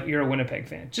that you're a Winnipeg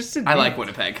fan. Just admit. I like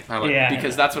Winnipeg.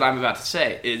 Because that's what I'm about to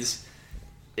say is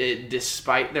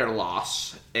despite their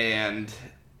loss and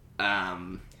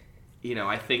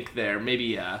I think they're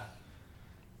maybe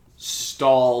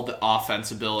stalled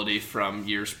offense ability from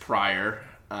years prior.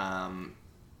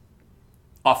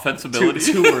 Offensibility.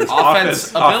 Two words.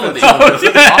 Offense ability.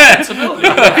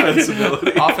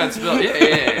 Offense ability.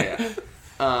 Yeah.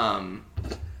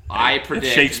 I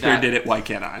predict Shakespeare that did it. Why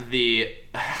can't I?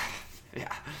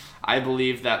 I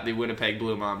believe that the Winnipeg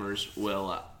Blue Bombers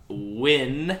will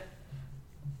win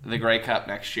the Grey Cup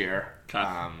next year.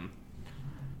 Okay.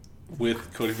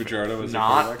 With Cody Fajardo as a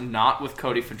quarterback? Not with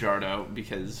Cody Fajardo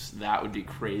because that would be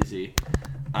crazy.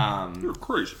 You're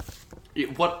crazy.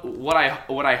 What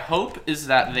I hope is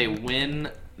that they win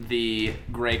the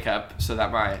Grey Cup so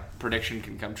that my prediction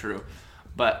can come true.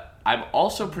 But I'm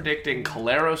also predicting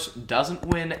Caleros doesn't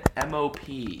win MOP.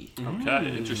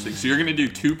 Okay, interesting. So you're going to do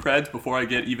 2 Preds before I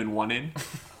get even 1 in?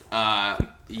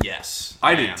 Yes.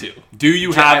 I did too. Do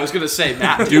you I have... was going to say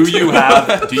Matt. Do you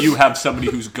have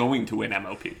somebody who's going to win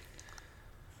MOP?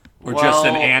 Or just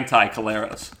an Well,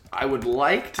 anti-Caleros? I would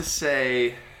like to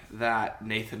say that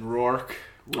Nathan Rourke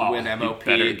would win you MOP,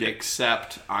 better get-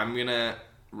 except I'm going to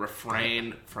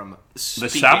refrain from The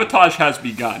speaking. sabotage has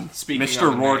begun. Speaking Mr.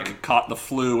 of the Rourke name. caught the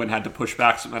flu and had to push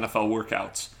back some NFL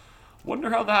workouts. Wonder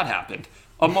how that happened.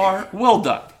 Amar, well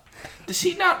done. Does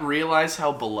he not realize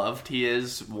how beloved he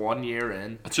is 1 year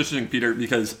in? It's interesting, Peter,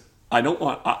 because I don't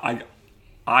want... I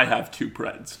have 2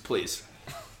 Preds. Please.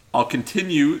 I'll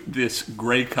continue this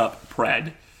Grey Cup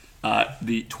Pred.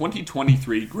 The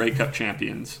 2023 Grey Cup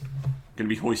champions, going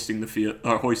to be hoisting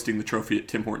the trophy at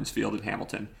Tim Hortons Field in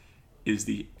Hamilton, is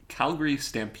the Calgary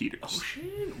Stampeders.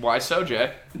 Why so,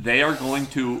 Jay? They are going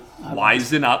to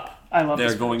wisen up. I love They're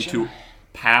this going prediction. to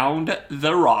pound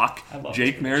the rock. love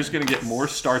Jake this Mayer's going to get more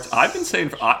starts. I've been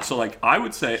saying I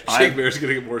would say Jake Bear's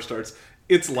going to get more starts.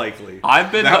 It's likely.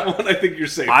 I've been that one. I think you're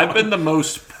safe. I've been the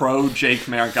most pro Jake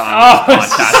Mayer guy on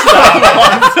this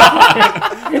podcast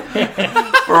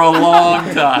for a long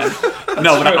time.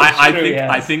 No, but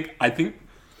I think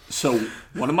so.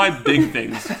 One of my big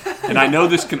things, and I know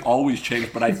this can always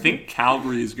change, but I think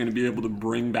Calgary is going to be able to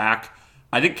bring back.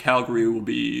 I think Calgary will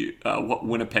be what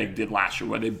Winnipeg did last year,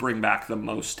 where they bring back the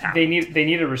most talent. They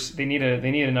need a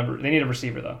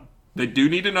receiver though. They do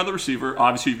need another receiver.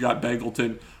 Obviously, you've got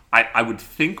Bangleton. I would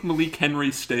think Malik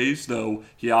Henry stays, though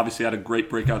he obviously had a great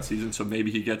breakout season, so maybe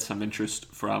he gets some interest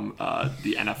from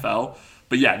the NFL.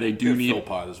 But yeah, they do need Phil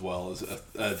Pott as well as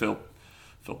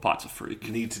Phil Pott's a freak.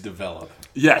 need to develop.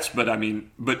 Yes, but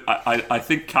I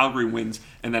think Calgary wins,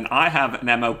 and then I have an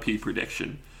MOP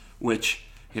prediction, which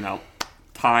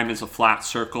time is a flat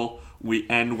circle. We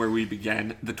end where we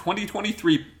began. The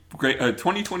 2023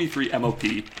 MOP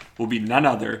will be none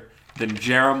other than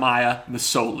Jeremiah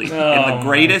Masoli in the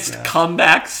greatest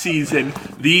comeback season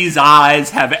these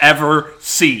eyes have ever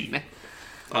seen.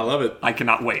 I love it. I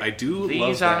cannot wait. I do love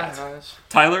These that. eyes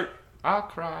Tyler, are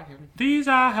crying. these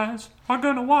eyes are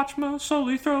gonna watch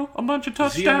Masoli throw a bunch of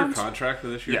Is he under touchdowns. contract for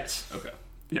this year? Yes. Okay.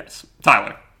 Yes,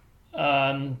 Tyler.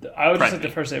 I would just like to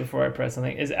first say before I press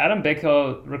something: is Adam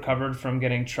Bighill recovered from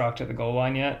getting trucked at the goal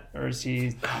line yet, or is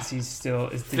he still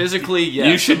Physically, yes.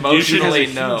 You should- Emotionally,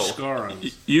 He has a no. huge scar on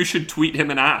his. You should tweet him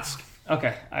and ask.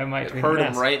 Okay, I might It tweet hurt and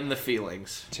him ask. right in the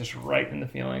feelings. Just right in the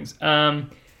feelings.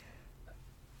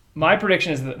 My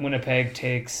prediction is that Winnipeg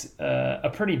takes a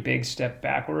pretty big step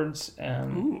backwards.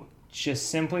 just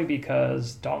simply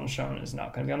because Dalton Schoen is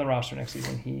not going to be on the roster next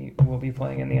season. He will be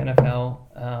playing in the NFL,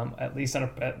 at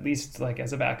least like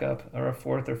as a backup or a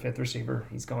fourth or fifth receiver.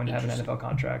 He's going to have an NFL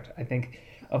contract. I think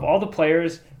of all the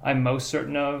players I'm most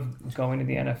certain of going to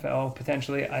the NFL,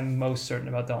 potentially, I'm most certain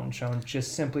about Dalton Schoen,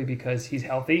 just simply because he's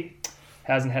healthy,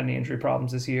 hasn't had any injury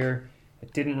problems this year.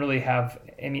 Didn't really have.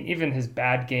 I mean, even his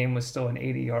bad game was still an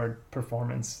 80-yard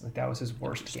performance. Like that was his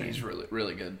worst game. He's really,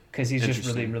 really good because he's just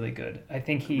really, really good. I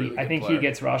think he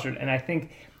gets rostered, and I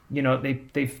think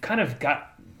they've kind of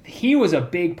got. He was a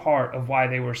big part of why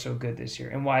they were so good this year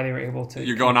and why they were able to.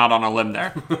 You're going out on a limb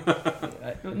there.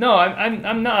 No,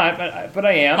 I'm not, but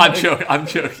I am. I'm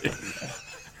joking.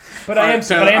 But I am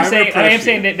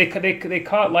saying that they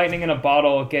caught lightning in a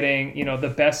bottle, getting the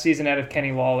best season out of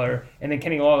Kenny Lawler, and then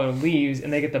Kenny Lawler leaves,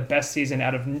 and they get the best season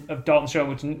out of Dalton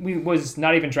Schoen, which was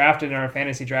not even drafted in our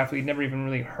fantasy draft. We'd never even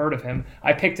really heard of him.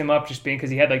 I picked him up just because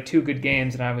he had like 2 good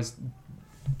games, and I was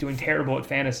doing terrible at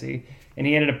fantasy, and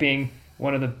he ended up being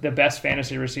one of the best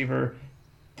fantasy receiver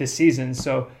this season.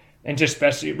 So. And just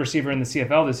especially receiver in the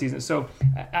CFL this season. So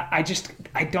I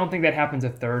don't think that happens a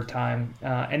third time.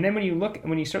 And then when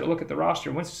you start to look at the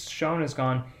roster, once Schoen is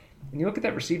gone, and you look at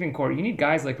that receiving core, you need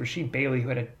guys like Rasheed Bailey who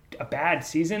had a bad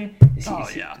season.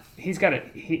 He's going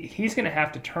to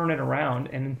have to turn it around.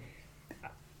 And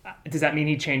does that mean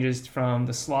he changes from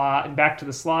the slot and back to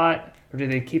the slot, or do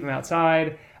they keep him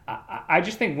outside? I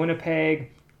just think Winnipeg,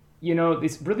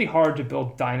 it's really hard to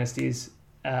build dynasties.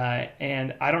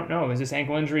 And I don't know. Is this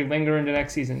ankle injury linger into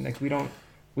next season? Like we don't.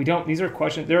 These are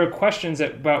questions. There are questions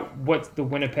about what the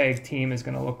Winnipeg team is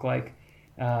going to look like.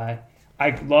 I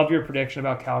love your prediction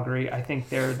about Calgary. I think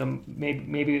they're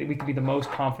maybe we could be the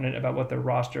most confident about what their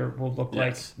roster will look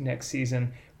like next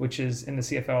season, which is in the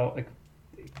CFL.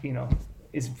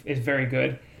 Is very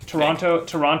good.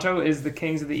 Toronto is the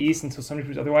Kings of the East until somebody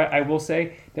proves otherwise. I will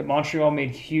say that Montreal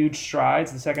made huge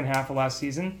strides the second half of last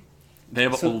season. They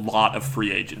have a lot of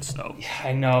free agents, though. Yeah,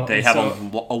 I know. They have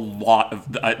a lot of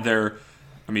their.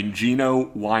 I mean, Gino,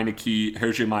 Weineke,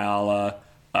 Hergé Mayala,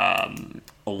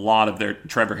 a lot of their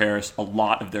Trevor Harris, a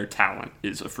lot of their talent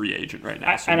is a free agent right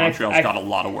now. So Montreal's got a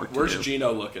lot of work to do. Where's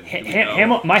Gino looking?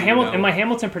 My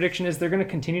Hamilton prediction is they're going to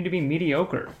continue to be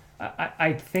mediocre.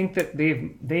 I think that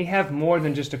they have more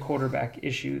than just a quarterback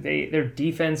issue. Their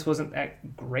defense wasn't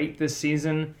that great this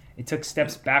season. It took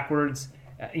steps backwards.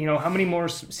 How many more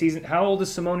seasons? How old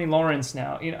is Simone Lawrence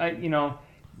now?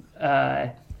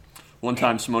 One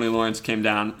time, Simone Lawrence came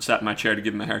down, sat in my chair to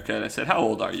give him a haircut. I said, "How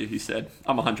old are you?" He said,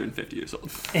 "I'm 150 years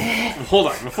old." Hold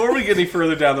on, before we get any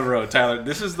further down the road, Tyler,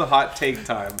 this is the hot take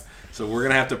time. So we're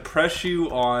gonna have to press you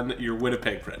on your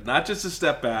Winnipeg friend, not just a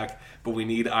step back, but we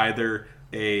need either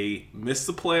a miss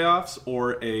the playoffs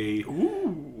or a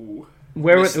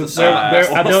They're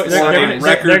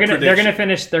gonna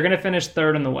finish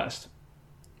third in the West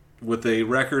with a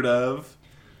record of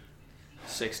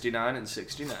 69 and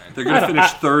 69. They're going to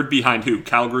finish third behind who?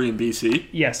 Calgary and BC?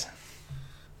 Yes.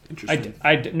 Interesting.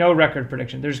 No record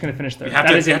prediction. They're just going to finish third.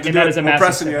 That is a massive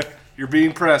pressing you. You're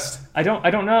being pressed. I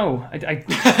don't know.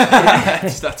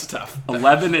 That's tough.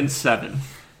 11 and 7.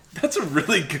 That's a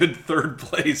really good third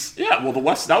place. Yeah, well, the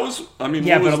West, that was, I mean,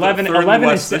 yeah, but 11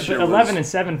 and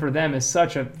 7 for them is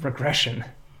such a regression.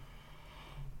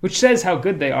 Which says how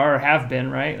good they are or have been,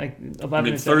 right? Like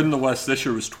 11 and 7. Third in the West this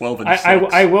year was 12 and 6.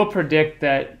 I will predict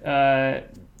that.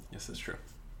 Yes, that's true.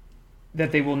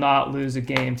 That they will not lose a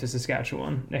game to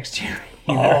Saskatchewan next year.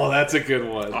 Oh, that's a good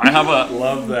one. I have a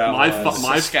love that. My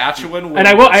Saskatchewan, and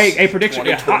I predict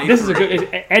this is a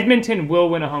good. Edmonton will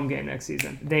win a home game next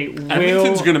season.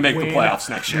 Edmonton's going to make the playoffs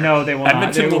next year. No, they will not.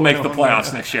 Edmonton will make the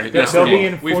playoffs next year. Yes, they'll be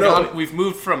in we've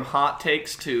moved from hot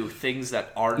takes to things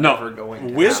that are never going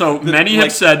to happen. So many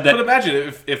have said that. But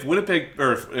imagine if Winnipeg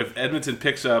or if Edmonton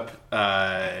picks up.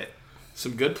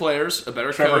 Some good players, a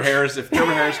better Trevor coach. Harris. If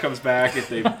Trevor Harris comes back, if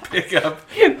they pick up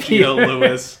Gino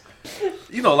Lewis,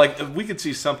 we could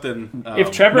see something. If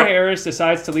Trevor Harris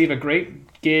decides to leave a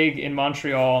great gig in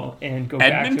Montreal and go back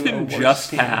to a Edmonton worse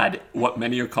just team. had what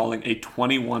many are calling a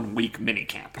 21-week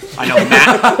minicamp. I know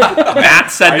Matt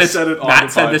said this.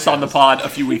 Matt said this on the pod a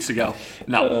few weeks ago.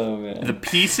 No, the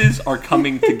pieces are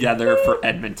coming together for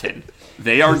Edmonton.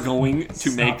 They are going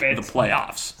to make the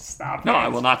playoffs. Stop No, it. I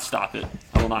will not stop it.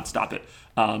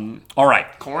 All right.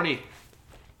 Corny.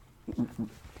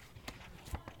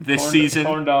 This season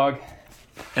corn dog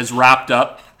has wrapped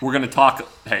up. We're going to talk.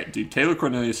 Hey, dude, Taylor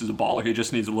Cornelius is a baller. He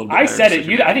just needs a little bit. I said it.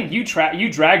 I think you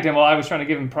dragged him while I was trying to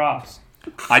give him props.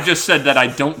 I just said that I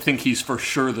don't think he's for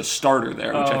sure the starter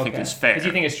there, which I think is fair. Because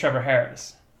you think it's Trevor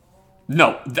Harris.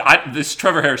 No, this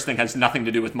Trevor Harris thing has nothing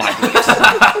to do with my beliefs.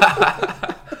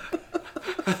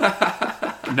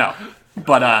 No.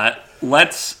 But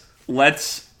let's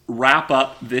wrap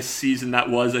up this season that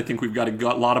was. I think we've got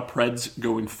a lot of Preds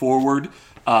going forward.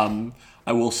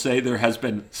 I will say there has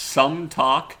been some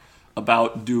talk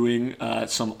about doing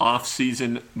some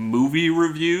off-season movie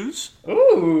reviews.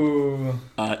 Ooh.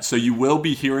 So you will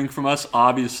be hearing from us.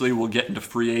 Obviously, we'll get into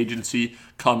free agency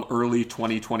come early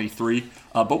 2023.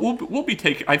 But we'll be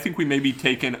taking. I think we may be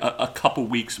taking a couple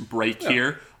weeks break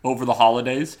here over the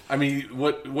holidays. I mean,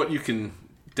 what we can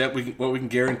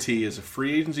guarantee is a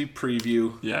free agency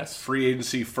preview. Yes. Free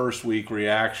agency first week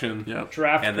reaction. Yep.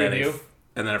 Draft and preview.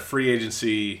 Then a free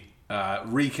agency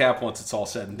recap once it's all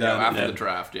said and done. After the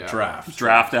draft,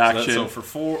 Draft action. So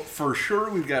for sure,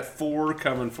 we've got 4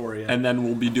 coming for you. And then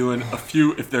we'll be doing a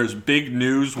few. If there's big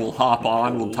news, we'll hop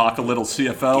on. We'll talk a little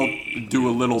CFL. Do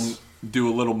a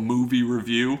little movie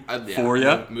review for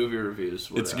you. Movie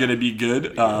reviews. It's gonna be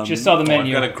good. Just saw the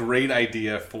menu. I've got a great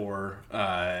idea for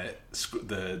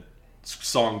the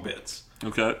song bits.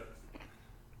 Okay.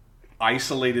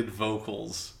 Isolated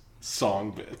vocals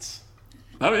song bits.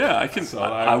 Oh yeah, I can. So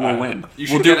I will win. You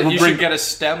should get a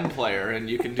STEM player, and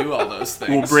you can do all those things.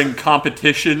 We'll bring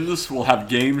competitions. We'll have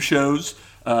game shows.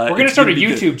 We're gonna start a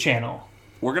YouTube channel.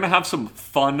 We're gonna have some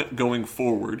fun going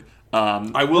forward.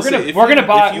 I will say we're gonna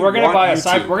buy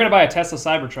a Tesla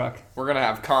Cybertruck. We're gonna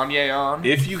have Kanye on.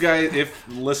 If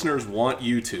listeners want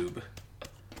YouTube,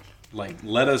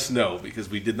 let us know, because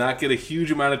we did not get a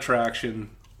huge amount of traction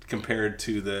compared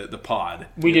to the pod.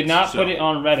 We did not put it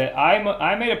on Reddit.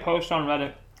 I made a post on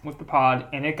Reddit with the pod,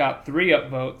 and it got 3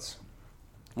 upvotes.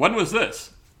 When was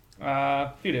this?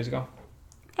 A few days ago.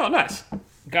 Oh, nice.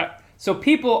 So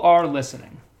people are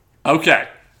listening. Okay.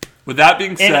 With that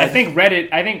being said, and I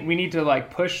think we need to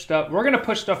push stuff. We're going to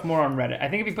push stuff more on Reddit. I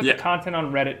think if we put the content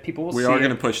on Reddit, people will see it. We are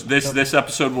going to push. This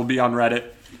episode will be on Reddit.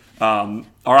 All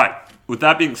right. With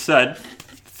that being said,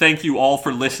 thank you all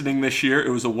for listening this year. It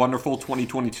was a wonderful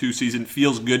 2022 season.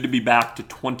 Feels good to be back to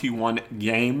 21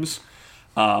 games.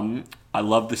 I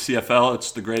love the CFL.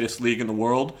 It's the greatest league in the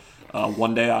world.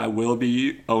 One day I will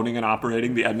be owning and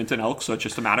operating the Edmonton Elks, so it's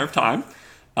just a matter of time.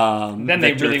 Then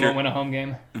Victor, they really won't win a home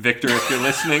game. Victor, if you're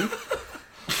listening,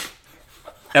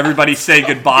 everybody say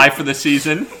goodbye for the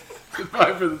season.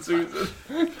 Goodbye for the season.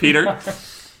 Peter?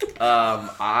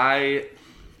 I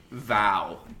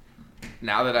vow,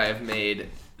 now that I have made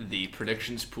the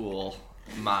predictions pool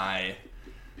my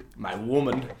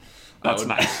woman. That's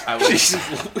nice. I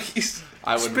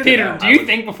would. Peter, do you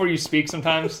think before you speak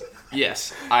sometimes?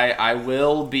 Yes, I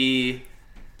will be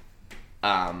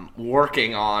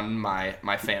working on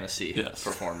my fantasy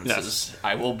performances. Yes.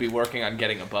 I will be working on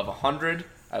getting above 100.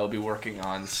 I will be working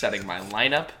on setting my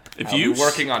lineup. I'll be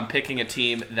working on picking a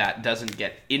team that doesn't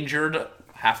get injured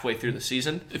halfway through the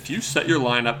season. If you set your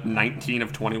lineup 19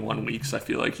 of 21 weeks, I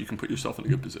feel like you can put yourself in a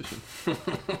good position.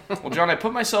 Well, John, I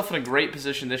put myself in a great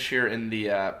position this year in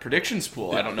the predictions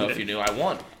pool. I don't know if you knew I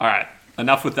won. All right.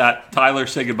 Enough with that. Tyler,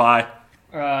 say goodbye.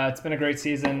 It's been a great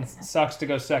season. Sucks to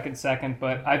go second,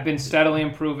 but I've been steadily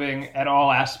improving at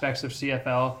all aspects of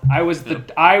CFL. I was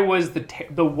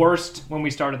the worst when we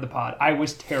started the pod. I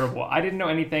was terrible. I didn't know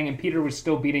anything, and Peter was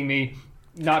still beating me,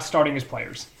 not starting his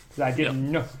players. I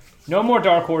didn't know. No more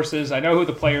dark horses. I know who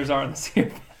the players are in the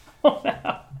CFL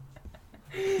now.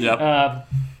 Yep.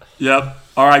 Yep.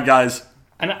 All right, guys.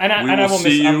 And I will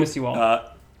miss you all.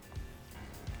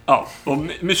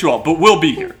 Miss you all, but we'll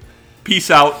be here.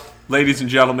 Peace out, ladies and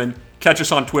gentlemen. Catch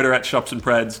us on Twitter at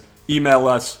ShupsandPreds. Email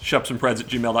us,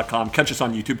 shupsandpreds@gmail.com. Catch us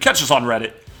on YouTube. Catch us on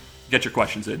Reddit. Get your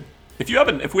questions in.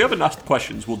 If we have enough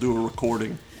questions, we'll do a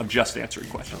recording of just answering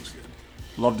questions.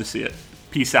 Love to see it.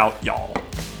 Peace out, y'all.